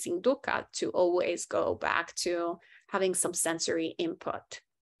experiencing dukkha, to always go back to having some sensory input.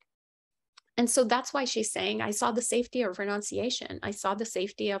 And so that's why she's saying, I saw the safety of renunciation. I saw the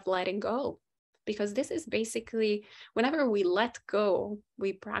safety of letting go. Because this is basically, whenever we let go,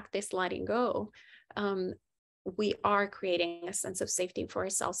 we practice letting go, we are creating a sense of safety for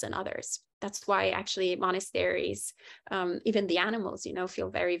ourselves and others. That's why actually monasteries, even the animals,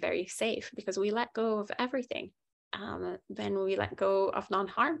 feel very, very safe, because we let go of everything. Then we let go of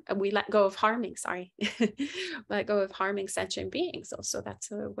harming, let go of harming sentient beings. Also,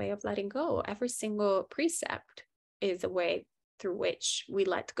 that's a way of letting go. Every single precept is a way through which we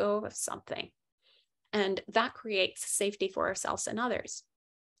let go of something. And that creates safety for ourselves and others.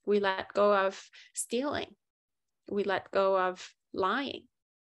 We let go of stealing. We let go of lying.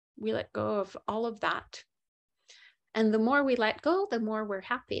 We let go of all of that. And the more we let go, the more we're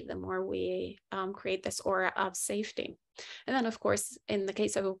happy, the more we create this aura of safety. And then, of course, in the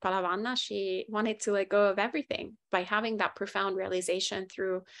case of Upalavanna, she wanted to let go of everything by having that profound realization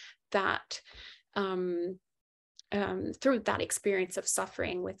through that experience of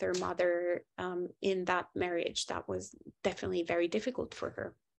suffering with her mother in that marriage that was definitely very difficult for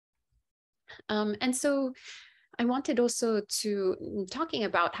her. And so I wanted also to talking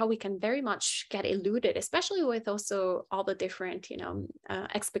about how we can very much get eluded, especially with also all the different,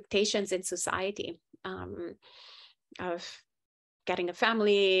 expectations in society of getting a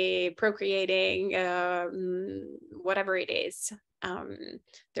family, procreating, whatever it is.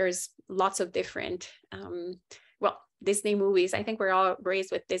 There's lots of different, Disney movies. I think we're all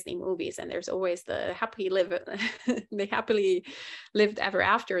raised with Disney movies, and there's always the happily lived ever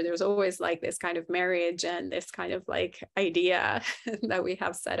after. There's always like this kind of marriage and this kind of like idea that we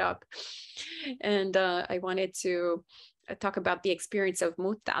have set up. And I wanted to talk about the experience of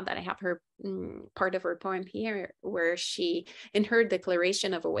Mutta, that I have her part of her poem here, where she, in her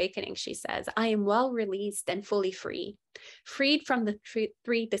declaration of awakening, she says, I am well released and fully free, freed from the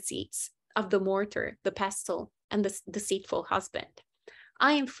 3 deceits of the mortar, the pestle, and the deceitful husband.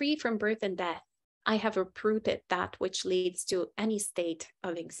 I am free from birth and death. I have uprooted that which leads to any state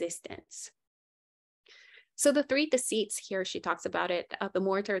of existence. So the 3 deceits here, she talks about it, the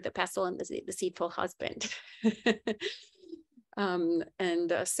mortar, the pestle, and the deceitful husband.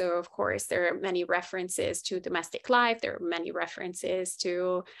 So, of course, there are many references to domestic life. There are many references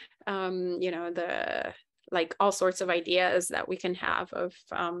to, all sorts of ideas that we can have of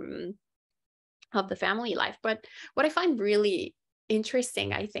the family life. But what I find really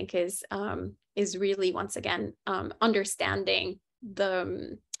interesting, I think, is really, once again, understanding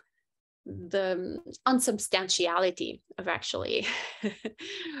the unsubstantiality of actually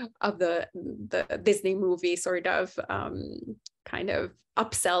of the Disney movie sort of kind of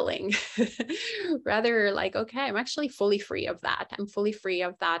upselling, rather like, okay, I'm actually fully free of that. I'm fully free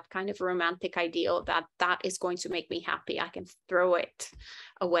of that kind of romantic ideal that that is going to make me happy. I can throw it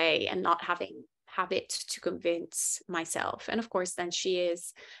away and not have it to convince myself. And of course, then she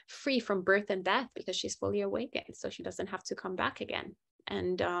is free from birth and death because she's fully awakened. So she doesn't have to come back again,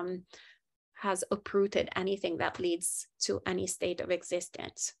 and has uprooted anything that leads to any state of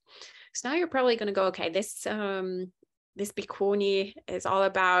existence. So now you're probably going to go, okay, this bhikkhuni is all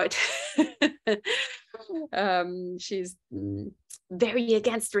about she's very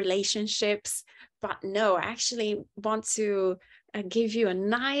against relationships. But no, I actually want to give you a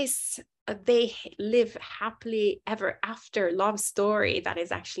nice they live happily ever after love story that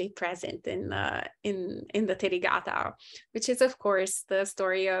is actually present in the Therigatha, which is of course the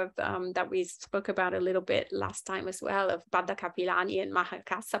story of that we spoke about a little bit last time as well, of Bhaddha Kapilani and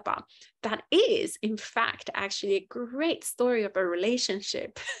Mahakassapa. That is in fact actually a great story of a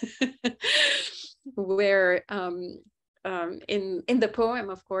relationship where in the poem,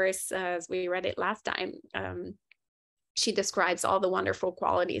 of course, as we read it last time, she describes all the wonderful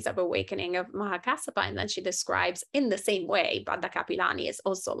qualities of awakening of Mahakassapa, and then she describes in the same way, Bhaddha Kapilani is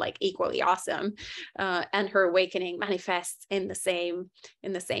also like equally awesome, and her awakening manifests in the same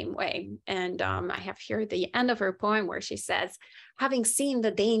way. And I have here the end of her poem where she says, having seen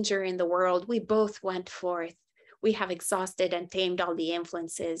the danger in the world, we both went forth. We have exhausted and tamed all the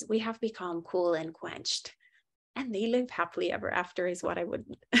influences. We have become cool and quenched. And they live happily ever after is what I would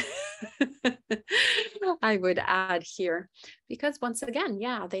I would add here, because once again,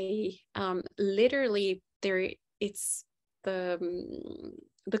 yeah, they literally it's the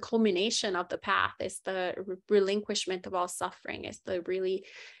culmination of the path, is the relinquishment of all suffering, is the really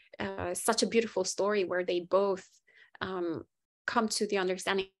such a beautiful story where they both come to the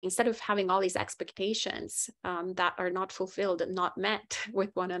understanding, instead of having all these expectations that are not fulfilled and not met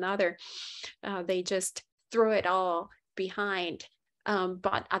with one another, they just throw it all behind,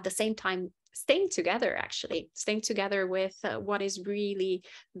 but at the same time staying together, actually staying together with what is really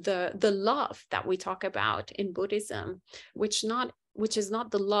the love that we talk about in Buddhism, which is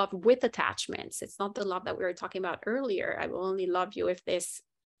not the love with attachments. It's not the love that we were talking about earlier. I will only love you if this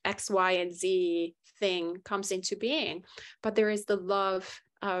X, Y, and Z thing comes into being. But there is the love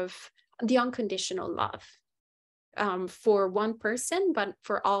of the unconditional love for one person, but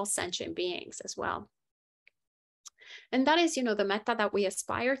for all sentient beings as well. And that is, the metta that we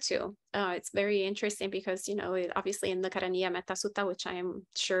aspire to. It's very interesting because, obviously in the Karaniya Metta Sutta, which I am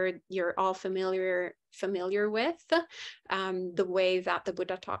sure you're all familiar with, the way that the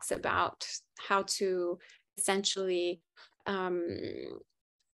Buddha talks about how to essentially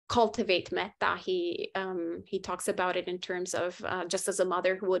cultivate metta. He talks about it in terms of just as a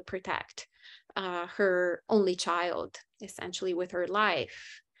mother who would protect her only child, essentially with her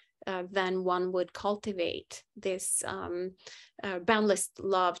life. Then one would cultivate this boundless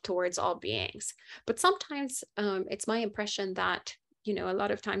love towards all beings. But sometimes it's my impression that, a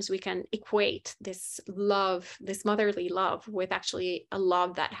lot of times we can equate this love, this motherly love, with actually a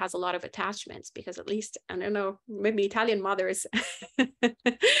love that has a lot of attachments, because at least, I don't know, maybe Italian mothers,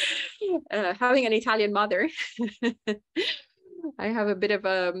 having an Italian mother, I have a bit of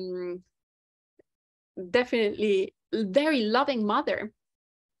a definitely very loving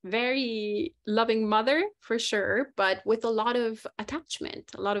mother for sure, but with a lot of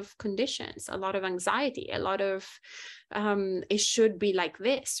attachment, a lot of conditions, a lot of anxiety, a lot of it should be like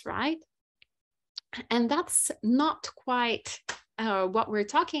this, right? And that's not quite what we're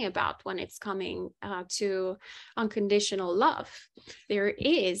talking about when it's coming to unconditional love. There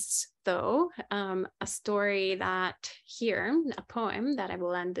is, though, a story that here, a poem that I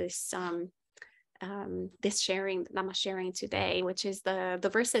will end this this Dhamma sharing today, which is the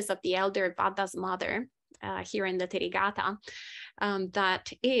verses of the elder Bhaddha's mother here in the Therigatha,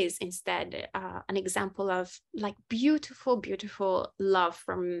 that is instead an example of like beautiful love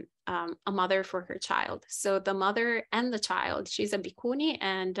from a mother for her child. So the mother and the child, she's a bhikkhuni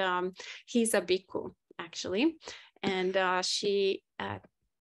and he's a bhikkhu, actually. And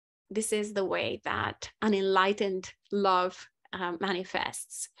this is the way that an enlightened love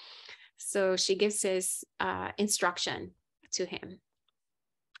manifests. So she gives his instruction to him.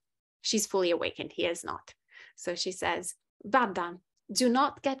 She's fully awakened. He is not. So she says, Bhaddha, do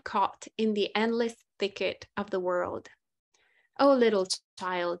not get caught in the endless thicket of the world. O little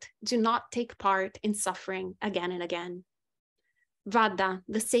child, do not take part in suffering again and again. Bhaddha,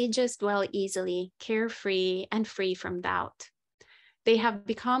 the sages dwell easily, carefree and free from doubt. They have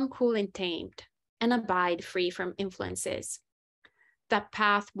become cool and tamed and abide free from influences. That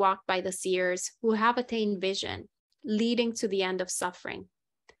path walked by the seers who have attained vision, leading to the end of suffering.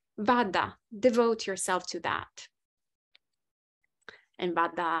 Vada, devote yourself to that. And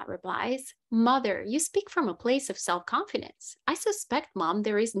Vada replies, Mother, you speak from a place of self-confidence. I suspect, Mom,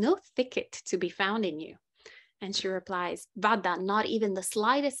 there is no thicket to be found in you. And she replies, Vada, not even the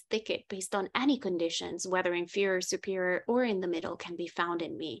slightest thicket based on any conditions, whether inferior, superior, or in the middle, can be found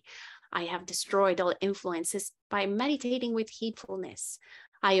in me. I have destroyed all influences by meditating with heedfulness.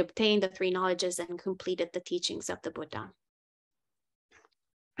 I obtained the 3 knowledges and completed the teachings of the Buddha.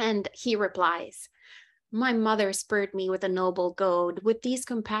 And he replies, my mother spurred me with a noble goad, with these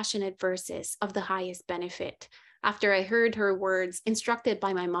compassionate verses of the highest benefit. After I heard her words, instructed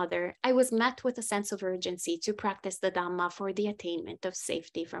by my mother, I was met with a sense of urgency to practice the Dhamma for the attainment of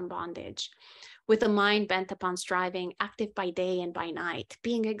safety from bondage. With a mind bent upon striving, active by day and by night,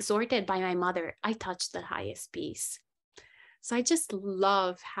 being exhorted by my mother, I touched the highest peace. So I just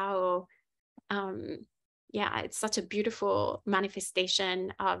love how, it's such a beautiful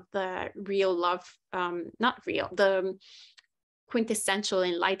manifestation of the real love, the quintessential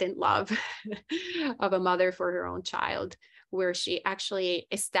enlightened love of a mother for her own child, where she actually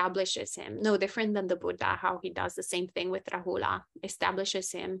establishes him, no different than the Buddha, how he does the same thing with Rahula,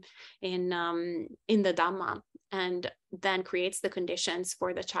 establishes him in the Dhamma, and then creates the conditions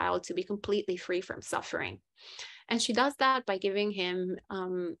for the child to be completely free from suffering. And she does that by giving him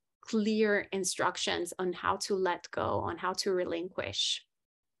clear instructions on how to let go, on how to relinquish.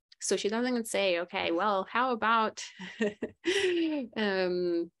 So she doesn't say, okay, well, how about,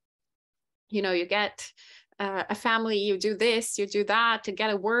 you get a family, you do this, you do that, to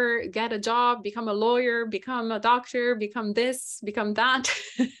get a word, get a job, become a lawyer, become a doctor, become this, become that,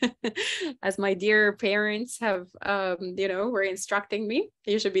 as my dear parents have, were instructing me,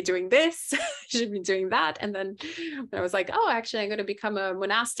 you should be doing this, you should be doing that. And then when I was like, oh, actually, I'm going to become a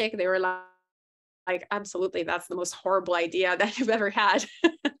monastic, they were like, absolutely, that's the most horrible idea that you've ever had.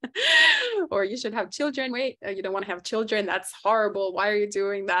 Or you should have children. Wait, you don't want to have children. That's horrible. Why are you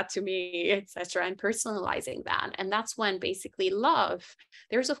doing that to me, etc. And personalizing that. And that's when basically love,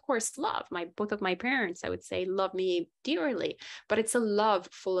 there's of course love. Both of my parents, I would say, love me dearly, but it's a love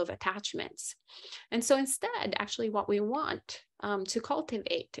full of attachments. And so instead, actually what we want to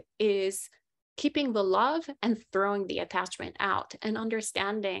cultivate is keeping the love and throwing the attachment out, and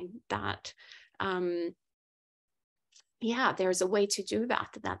understanding that there's a way to do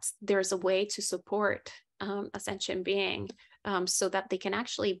that. There's a way to support a sentient being so that they can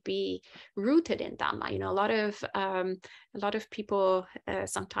actually be rooted in Dhamma. A lot of people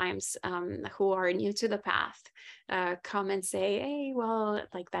sometimes who are new to the path come and say, hey, well,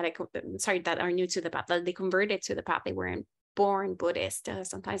 that are new to the path, that they converted to the path, they weren't born Buddhist.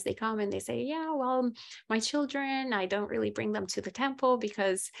 Sometimes they come and they say, yeah, well, my children, I don't really bring them to the temple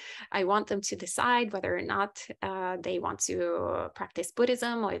because I want them to decide whether or not they want to practice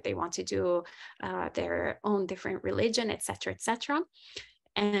Buddhism, or if they want to do their own different religion, etc., etc.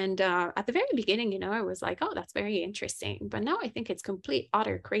 And at the very beginning, I was like, oh, that's very interesting. But now I think it's complete,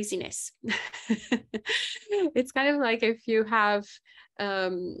 utter craziness. It's kind of like if you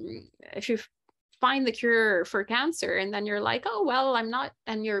find the cure for cancer, and then you're like, oh, well, I'm not,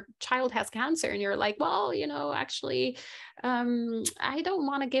 and your child has cancer, and you're like, well, actually, I don't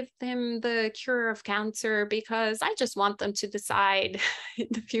want to give them the cure of cancer because I just want them to decide in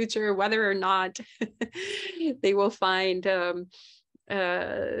the future whether or not they will find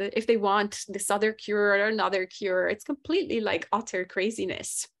if they want this other cure or another cure. It's completely like utter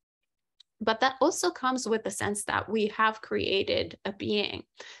craziness. But that also comes with the sense that we have created a being,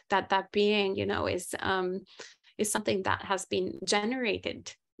 that being, is something that has been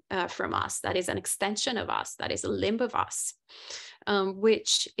generated from us, that is an extension of us, that is a limb of us,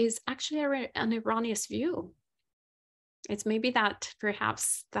 which is actually an erroneous view. It's maybe that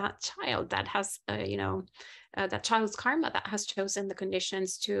perhaps that child that has, that child's karma that has chosen the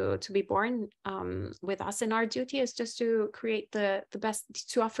conditions to be born with us, and our duty is just to create the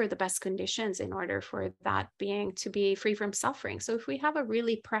best, to offer the best conditions in order for that being to be free from suffering. So if we have a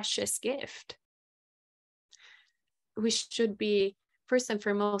really precious gift, we should be first and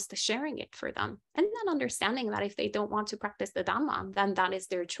foremost sharing it for them, and then understanding that if they don't want to practice the Dhamma, then that is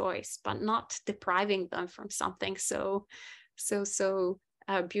their choice, but not depriving them from something so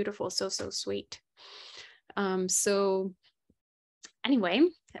beautiful, so sweet. So anyway,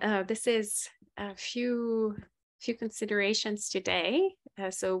 this is a few considerations today.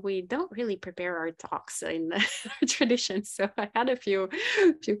 So we don't really prepare our talks in the tradition. So I had a few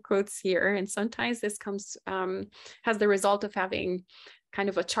quotes here, and sometimes this comes has the result of having kind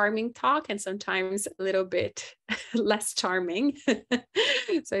of a charming talk and sometimes a little bit less charming.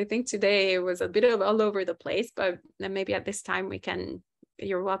 So I think today it was a bit of all over the place, but maybe at this time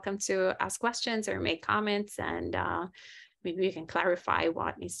you're welcome to ask questions or make comments, and maybe we can clarify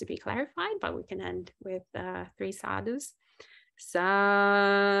what needs to be clarified, but we can end with 3 sadhus.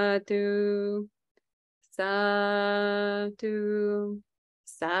 Sadhu, sadhu,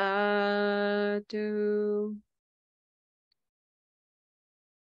 sadhu.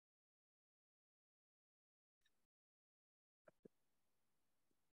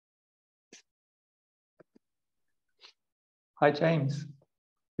 Hi, James.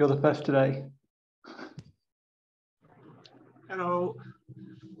 You're the first today. Hello.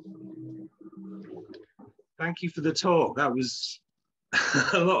 Thank you for the talk. That was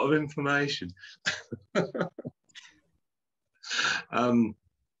a lot of information.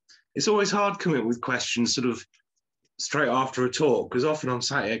 It's always hard coming up with questions sort of straight after a talk, because often I'm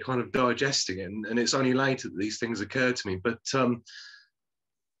sat here kind of digesting it, and it's only later that these things occur to me. But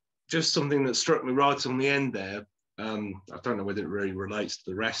just something that struck me right on the end there, I don't know whether it really relates to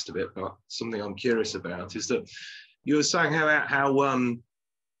the rest of it, but something I'm curious about is that you were saying how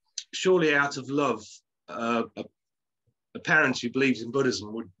surely out of love, a parent who believes in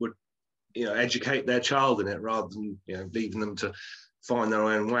Buddhism would educate their child in it rather than leaving them to find their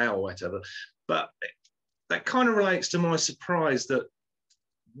own way or whatever. But that kind of relates to my surprise that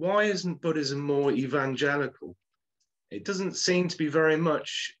why isn't Buddhism more evangelical? It doesn't seem to be very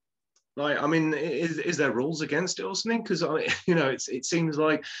much like, I mean, is there rules against it or something? Because it seems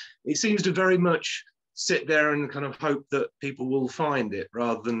to very much sit there and kind of hope that people will find it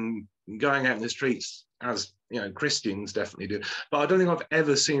rather than going out in the streets, as Christians definitely do. But I don't think I've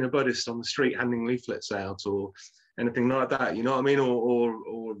ever seen a Buddhist on the street handing leaflets out or anything like that. You know what I mean?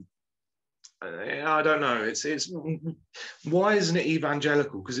 Or I don't know. It's why isn't it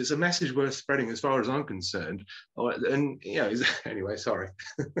evangelical? Because it's a message worth spreading, as far as I'm concerned. And anyway, sorry.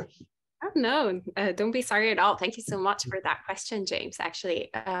 Oh, no, don't be sorry at all. Thank you so much for that question, James. Actually,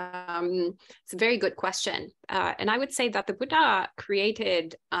 it's a very good question. And I would say that the Buddha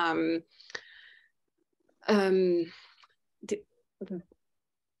created I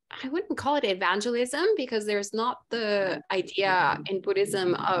wouldn't call it evangelism, because there's not the idea in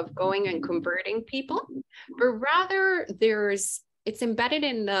Buddhism of going and converting people, but rather it's embedded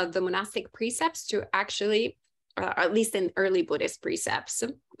in the monastic precepts to actually, at least in early Buddhist precepts,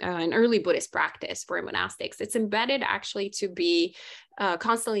 in early Buddhist practice for monastics, it's embedded actually to be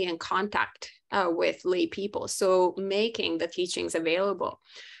constantly in contact with lay people. So making the teachings available.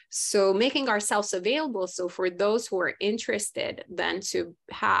 So making ourselves available, so for those who are interested, then to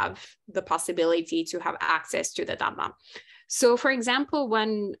have the possibility to have access to the Dhamma. So for example,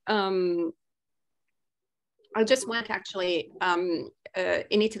 when I just went actually in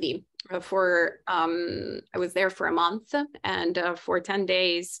Italy for, I was there for a month, and for 10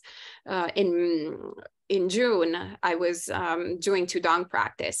 days in June, I was doing Tudong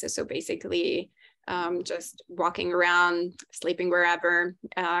practice. So basically, just walking around, sleeping wherever,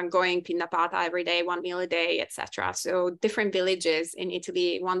 going Pinnapata every day, 1 meal a day, etc. So different villages in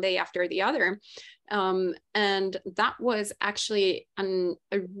Italy, one day after the other. And that was actually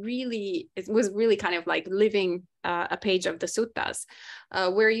it was really kind of like living a page of the suttas,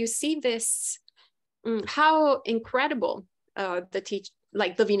 where you see this, how incredible the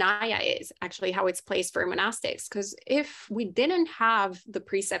Vinaya is actually, how it's placed for monastics. Because if we didn't have the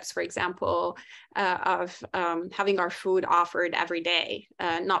precepts, for example, of having our food offered every day,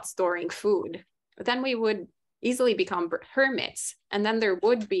 not storing food, then we would easily become hermits. And then there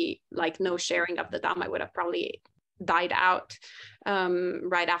would be like no sharing of the Dhamma. It would have probably died out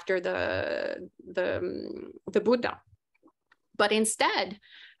right after the Buddha. But instead,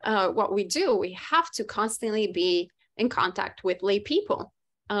 what we do, we have to constantly be in contact with lay people.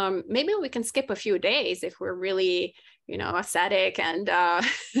 Maybe we can skip a few days if we're really, ascetic and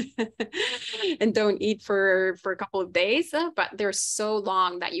and don't eat for a couple of days, but they're so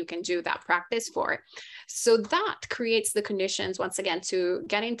long that you can do that practice for. So that creates the conditions, once again, to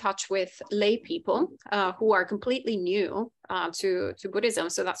get in touch with lay people who are completely new to Buddhism.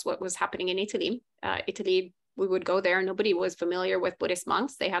 So that's what was happening in Italy. We would go there, nobody was familiar with Buddhist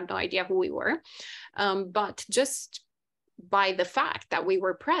monks. They had no idea who we were. But just by the fact that we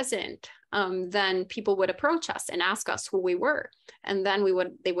were present, then people would approach us and ask us who we were. And then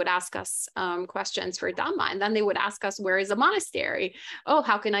they would ask us questions for Dhamma. And then they would ask us, where is a monastery? Oh,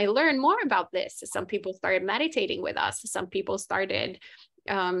 how can I learn more about this? Some people started meditating with us. Some people started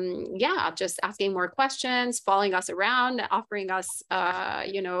just asking more questions, following us around, offering us,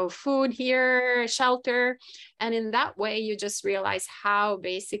 food here, shelter. And in that way, you just realize how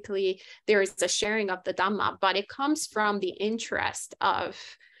basically there is a sharing of the Dhamma, but it comes from the interest of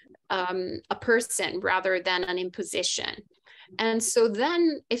a person rather than an imposition. And so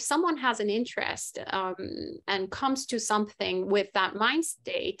then if someone has an interest and comes to something with that mind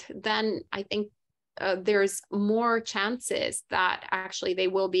state, then I think there's more chances that actually they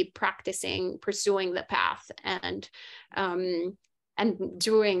will be pursuing the path and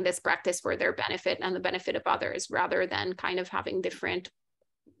doing this practice for their benefit and the benefit of others, rather than kind of having different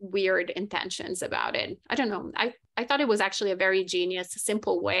weird intentions about it. I don't know. I thought it was actually a very genius,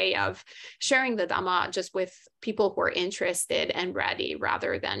 simple way of sharing the Dhamma just with people who are interested and ready,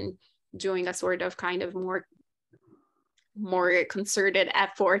 rather than doing a sort of kind of more concerted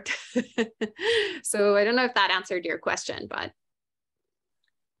effort. So I don't know if that answered your question, but.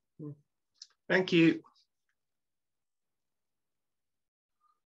 Thank you.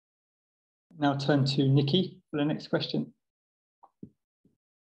 Now turn to Nikki for the next question.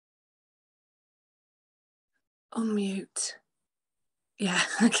 Unmute. Yeah,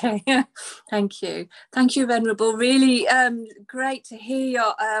 okay. Thank you. Thank you, Venerable. Really great to hear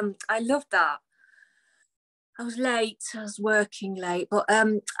your, I love that. I was late, I was working late, but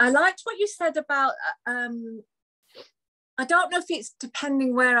I liked what you said about, I don't know if it's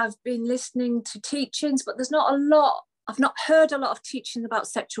depending where I've been listening to teachings, but there's not a lot, I've not heard a lot of teaching about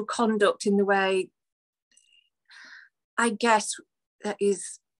sexual conduct in the way, I guess, that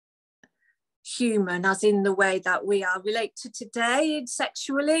is human, as in the way that we are related today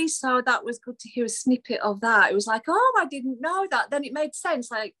sexually. So that was good to hear a snippet of that. It was like, oh, I didn't know that. Then it made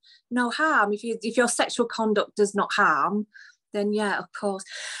sense, like no harm. If your sexual conduct does not harm, then yeah, of course.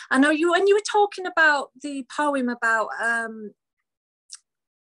 I know you, when you were talking about the poem about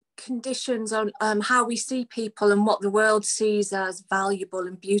conditions on how we see people and what the world sees as valuable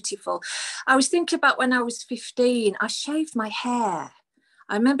and beautiful, I was thinking about when I was 15, I shaved my hair.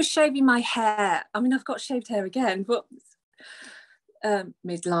 I remember shaving my hair. I mean, I've got shaved hair again, but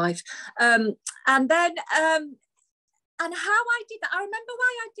midlife. And then, and how I did that, I remember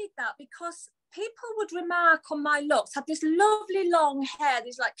why I did that, because people would remark on my looks. I had this lovely long hair,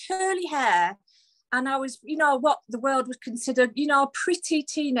 this like curly hair. And I was, what the world would consider, a pretty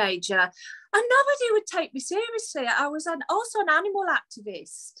teenager. And nobody would take me seriously. I was also an animal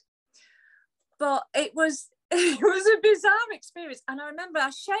activist. But it was a bizarre experience. And I remember I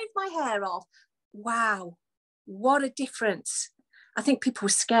shaved my hair off. Wow, what a difference. I think people were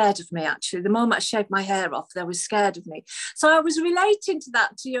scared of me, actually. The moment I shaved my hair off, they were scared of me. So I was relating to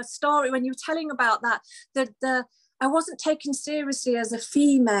that, to your story, when you were telling about that, I wasn't taken seriously as a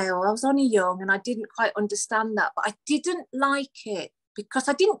female. I was only young and I didn't quite understand that, but I didn't like it because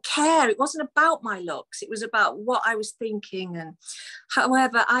I didn't care. It wasn't about my looks. It was about what I was thinking. And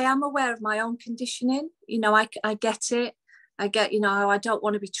however, I am aware of my own conditioning. I get it. I get, how I don't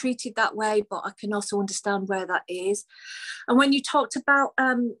want to be treated that way, but I can also understand where that is. And when you talked about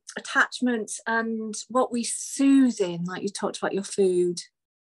attachments and what we soothe in, like you talked about your food,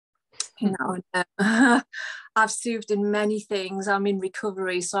 I've soothed in many things. I'm in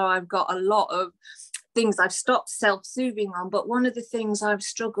recovery, so I've got a lot of things I've stopped self-soothing on, but one of the things I've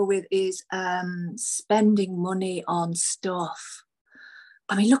struggled with is spending money on stuff.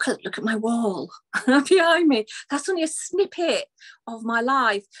 I mean, look at my wall behind me. That's only a snippet of my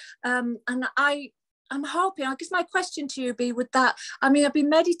life. And I'm hoping, I guess my question to you would be with that. I mean, I've been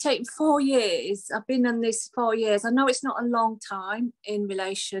meditating 4 years. I've been on this 4 years. I know it's not a long time in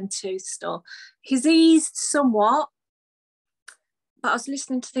relation to stuff. He's eased somewhat. But I was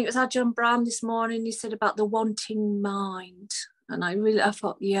listening to things, it was Ajahn Brahm this morning, he said about the wanting mind. And I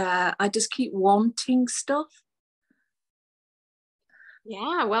thought, yeah, I just keep wanting stuff.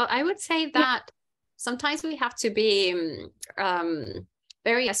 Yeah, well, I would say that sometimes we have to be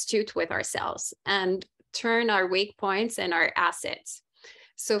very astute with ourselves and turn our weak points and our assets.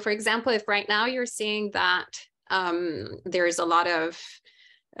 So for example, if right now you're seeing that there's a lot of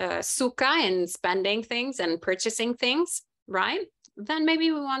sukha in spending things and purchasing things, right? Then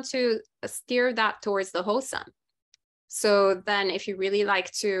maybe we want to steer that towards the wholesome. So then if you really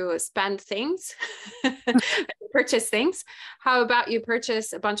like to spend things, purchase things, how about you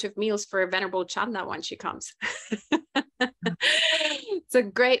purchase a bunch of meals for Venerable Chanda when she comes? It's a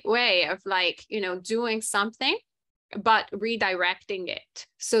great way of doing something, but redirecting it.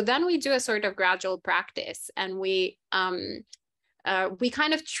 So then we do a sort of gradual practice, and we kind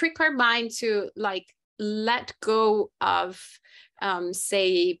of trick our mind to let go of,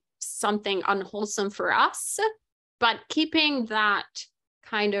 say, something unwholesome for us, but keeping that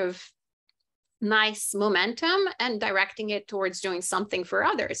kind of nice momentum and directing it towards doing something for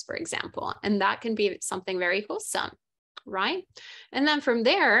others, for example. And that can be something very wholesome, right? And then from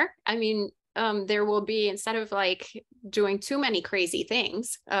there, I mean, there will be, instead of like doing too many crazy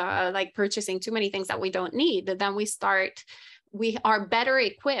things, like purchasing too many things that we don't need, then we are better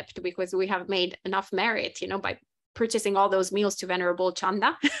equipped because we have made enough merit, you know, by purchasing all those meals to Venerable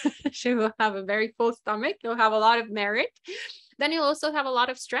Chanda. She will have a very full stomach. You'll have a lot of merit. Then you'll also have a lot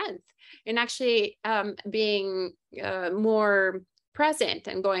of strength in actually being more present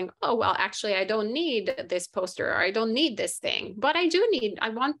and going, oh, well, actually, I don't need this poster, or I don't need this thing, but I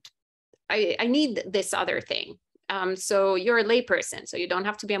need this other thing. So you're a layperson, so you don't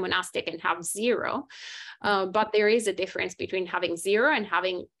have to be a monastic and have 0. But there is a difference between having 0 and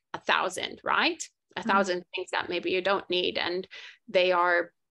having 1,000, right? 1,000 things that maybe you don't need, and they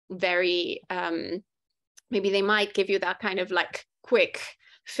are very, maybe they might give you that kind of like quick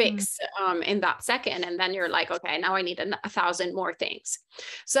fix in that second, and then you're like, okay, now I need 1,000 more things.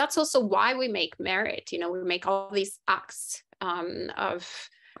 So that's also why we make merit. You know, we make all these acts of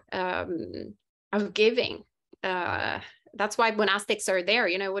giving. That's why monastics are there.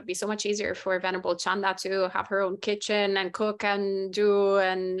 You know, it would be so much easier for Venerable Chanda to have her own kitchen and cook and do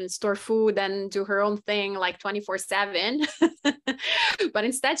and store food and do her own thing like 24/7. But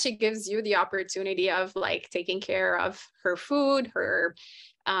instead she gives you the opportunity of like taking care of her food, her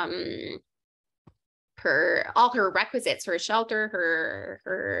all her requisites, her shelter,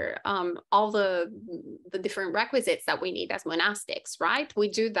 her all the different requisites that we need as monastics, right? We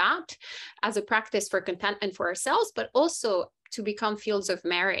do that as a practice for contentment for ourselves, but also to become fields of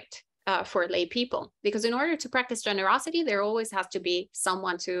merit for lay people. Because in order to practice generosity, there always has to be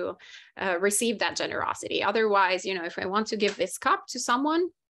someone to receive that generosity. Otherwise, you know, if I want to give this cup to someone,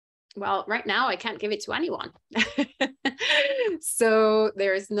 well, right now I can't give it to anyone. So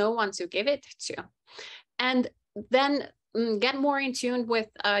there is no one to give it to. And then get more in tune with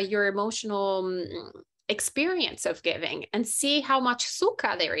your emotional experience of giving, and see how much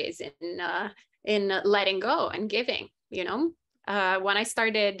sukha there is in letting go and giving. You know, when I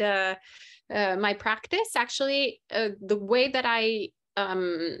started my practice, actually, the way that I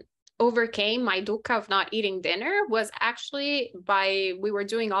overcame my dukkha of not eating dinner was actually we were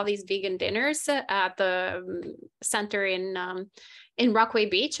doing all these vegan dinners at the center in Rockaway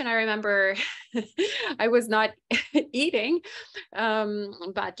Beach. And I remember I was not eating,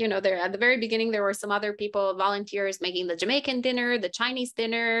 but you know, there at the very beginning, there were some other people, volunteers, making the Jamaican dinner, the Chinese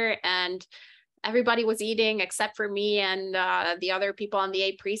dinner, and everybody was eating except for me and the other people on the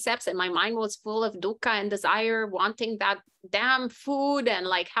 8 precepts. And my mind was full of dukkha and desire, wanting that damn food and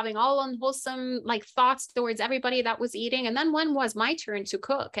like having all unwholesome like thoughts towards everybody that was eating. And then when was my turn to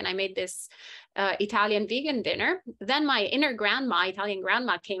cook, and I made this Italian vegan dinner, then my inner grandma, Italian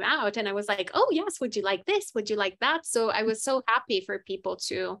grandma, came out, and I was like, oh yes, would you like this? Would you like that? So I was so happy for people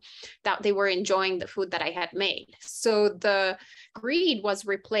that they were enjoying the food that I had made. So the greed was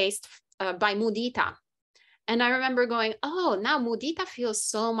replaced by mudita. And I remember going, oh, now mudita feels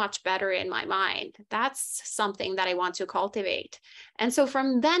so much better in my mind. That's something that I want to cultivate. And so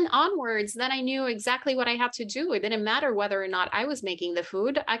from then onwards, then I knew exactly what I had to do. It didn't matter whether or not I was making the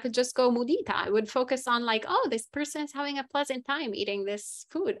food. I could just go mudita. I would focus on like, oh, this person is having a pleasant time eating this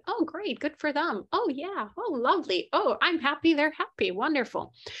food. Oh, great. Good for them. Oh, yeah. Oh, lovely. Oh, I'm happy. They're happy.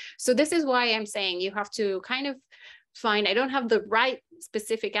 Wonderful. So this is why I'm saying you have to kind of find, I don't have the right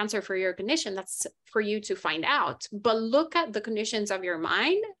specific answer for your condition. That's for you to find out, but look at the conditions of your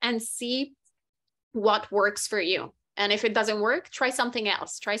mind and see what works for you. And if it doesn't work, try something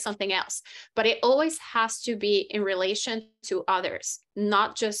else, but it always has to be in relation to others,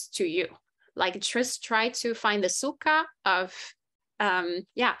 not just to you. Like just try to find the sukha of,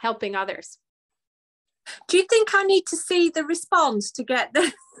 helping others. Do you think I need to see the response to get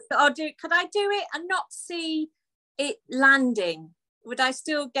the, could I do it and not see it landing? Would I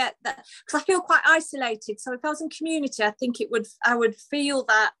still get that? Because I feel quite isolated. So if I was in community, I think I would feel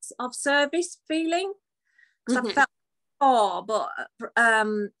that of service feeling. Because I felt but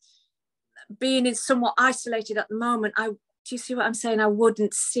being in somewhat isolated at the moment, do you see what I'm saying? I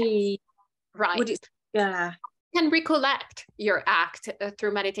wouldn't see. Right. Yeah. You can recollect your act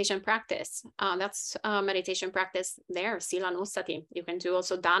through meditation practice. That's meditation practice there, Sila Nusati. You can do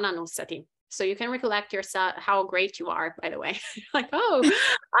also Dana Nusati. So you can recollect yourself, how great you are, by the way. Like, oh,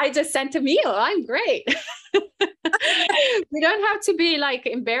 I just sent a meal. I'm great. We don't have to be like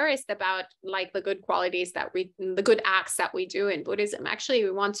embarrassed about like the good qualities the good acts that we do in Buddhism. Actually,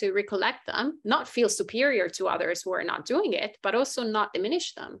 we want to recollect them, not feel superior to others who are not doing it, but also not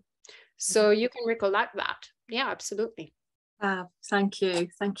diminish them. So you can recollect that. Yeah, absolutely. Thank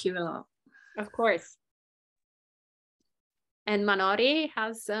you a lot. Of course. And Manori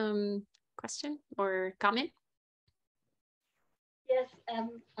has question or comment? Yes,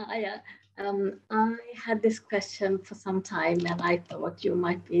 Ayyā, I had this question for some time, and I thought you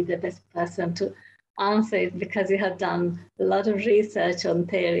might be the best person to answer it because you have done a lot of research on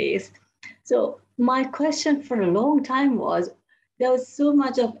theories. So my question for a long time was, there was so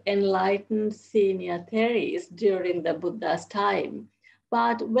much of enlightened senior theories during the Buddha's time,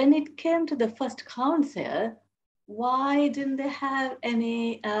 but when it came to the first council, why didn't they have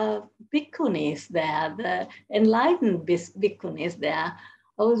any bhikkhunis there, the enlightened bhikkhunis there?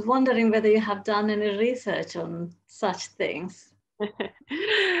 I was wondering whether you have done any research on such things.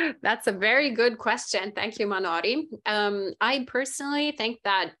 That's a very good question. Thank you, Manori. I personally think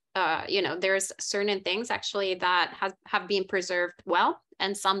that, there's certain things actually that have been preserved well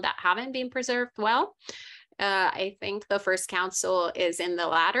and some that haven't been preserved well. I think the first council is in the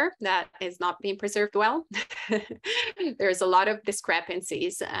latter, that is not being preserved well. There's a lot of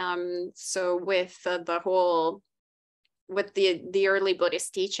discrepancies. So with with the early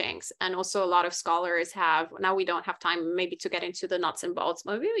Buddhist teachings, and also a lot of scholars have, now we don't have time maybe to get into the nuts and bolts,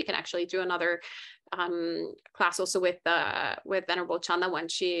 maybe we can actually do another class also with Venerable Chanda when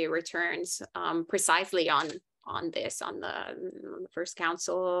she returns, precisely on this, on the first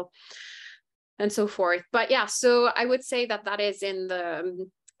council and so forth. But yeah, so I would say that is in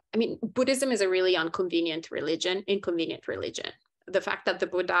Buddhism is a really inconvenient religion. The fact that the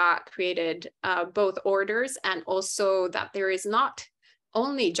Buddha created both orders, and also that there is not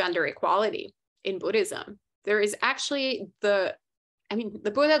only gender equality in Buddhism, there is actually the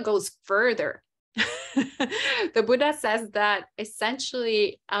Buddha goes further. The Buddha says that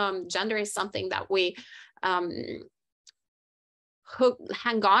essentially gender is something that we hang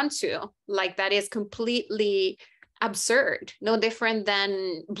on to, like that is completely absurd, no different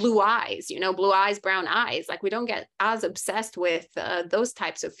than blue eyes, blue eyes, brown eyes. Like we don't get as obsessed with those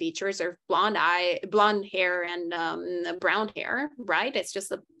types of features, or blonde hair and brown hair, right? It's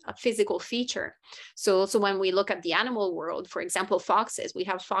just a physical feature. So when we look at the animal world, for example, foxes, we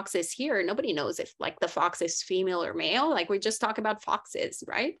have foxes here. Nobody knows if like the fox is female or male. Like we just talk about foxes,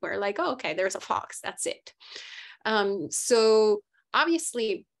 right? We're like, oh, okay, there's a fox, that's it. So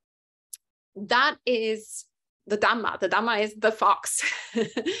obviously that is the Dhamma. The Dhamma is the fox.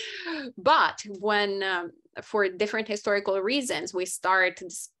 But when, for different historical reasons, we start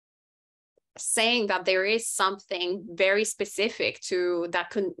saying that there is something very specific to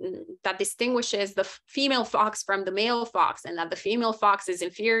that distinguishes the female fox from the male fox, and that the female fox is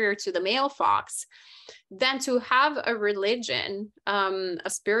inferior to the male fox, then to have a religion, a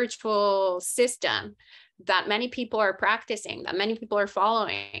spiritual system that many people are practicing, that many people are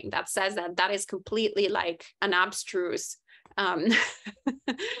following, that says that is completely like an abstruse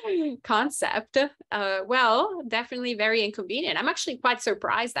concept, well, definitely very inconvenient. I'm actually quite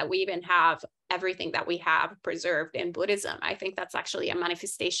surprised that we even have everything that we have preserved in Buddhism. I think that's actually a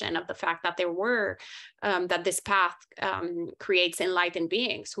manifestation of the fact that there were, that this path creates enlightened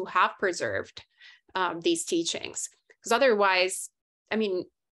beings who have preserved these teachings. Because otherwise,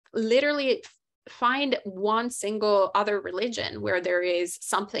 literally find one single other religion where there is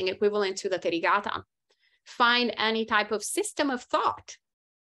something equivalent to the Therigatha. Find any type of system of thought,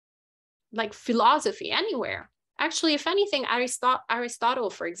 like philosophy, anywhere. Actually, if anything,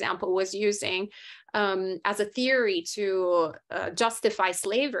 Aristotle, for example, was using as a theory to justify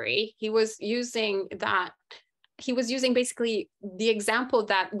slavery. He was using basically the example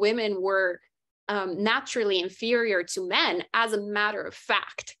that women were naturally inferior to men as a matter of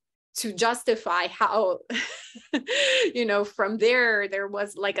fact, to justify how, from there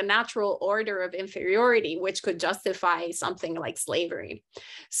was like a natural order of inferiority, which could justify something like slavery.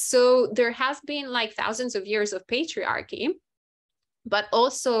 So there has been like thousands of years of patriarchy, but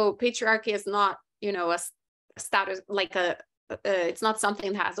also patriarchy is not, a status, like it's not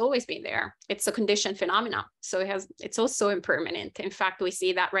something that has always been there. It's a conditioned phenomenon. So it's also impermanent. In fact, we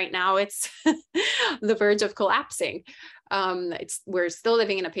see that right now it's the verge of collapsing. We're still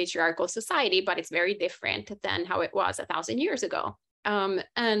living in a patriarchal society, but it's very different than how it was 1,000 years ago.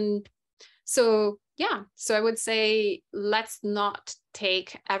 And so, yeah, so I would say, let's not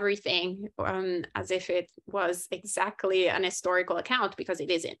take everything as if it was exactly an historical account, because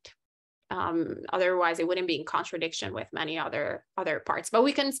it isn't. Otherwise, it wouldn't be in contradiction with many other parts. But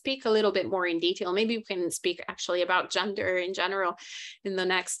we can speak a little bit more in detail. Maybe we can speak actually about gender in general in the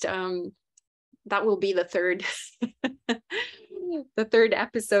next. That will be the third, the third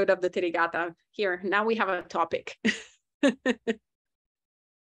episode of the Therigatha. Here, now we have a topic.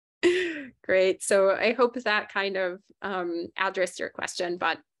 Great. So I hope that kind of addressed your question,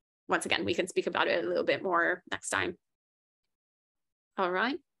 but once again, we can speak about it a little bit more next time. All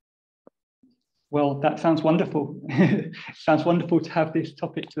right. Well, that sounds wonderful. Sounds wonderful to have this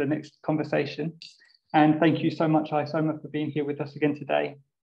topic to the next conversation. And thank you so much, Ayyā, Somā, for being here with us again today,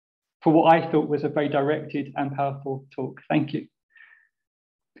 for what I thought was a very directed and powerful talk. Thank you.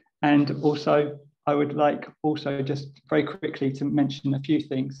 And also, I would like also just very quickly to mention a few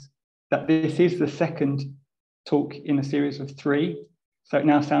things, that this is the second talk in a series of 3. So it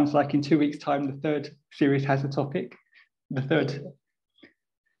now sounds like in 2 weeks' time, the third series has a topic, the third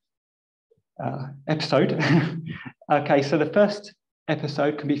episode. Okay, so the first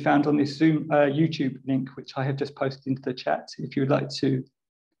episode can be found on this Zoom YouTube link, which I have just posted into the chat if you would like to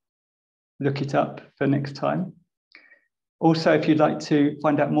look it up for next time. Also, if you'd like to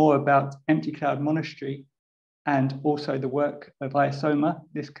find out more about Empty Cloud Monastery and also the work of Ayyā Somā,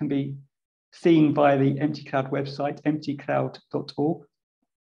 this can be seen via the Empty Cloud website, emptycloud.org.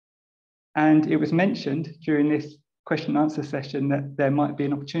 And it was mentioned during this question and answer session that there might be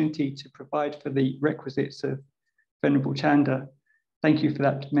an opportunity to provide for the requisites of Venerable Chanda. Thank you for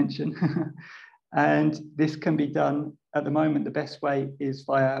that mention. And this can be done at the moment. The best way is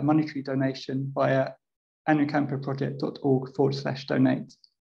via a monetary donation via anukampaproject.org/donate.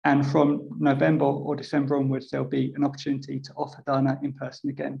 And from November or December onwards, there'll be an opportunity to offer dana in person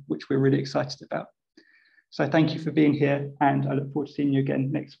again, which we're really excited about. So thank you for being here, and I look forward to seeing you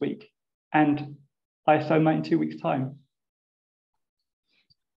again next week. And Ayyā Somā in 2 weeks' time.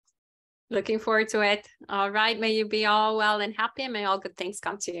 Looking forward to it. All right. May you be all well and happy, and may all good things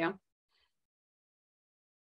come to you.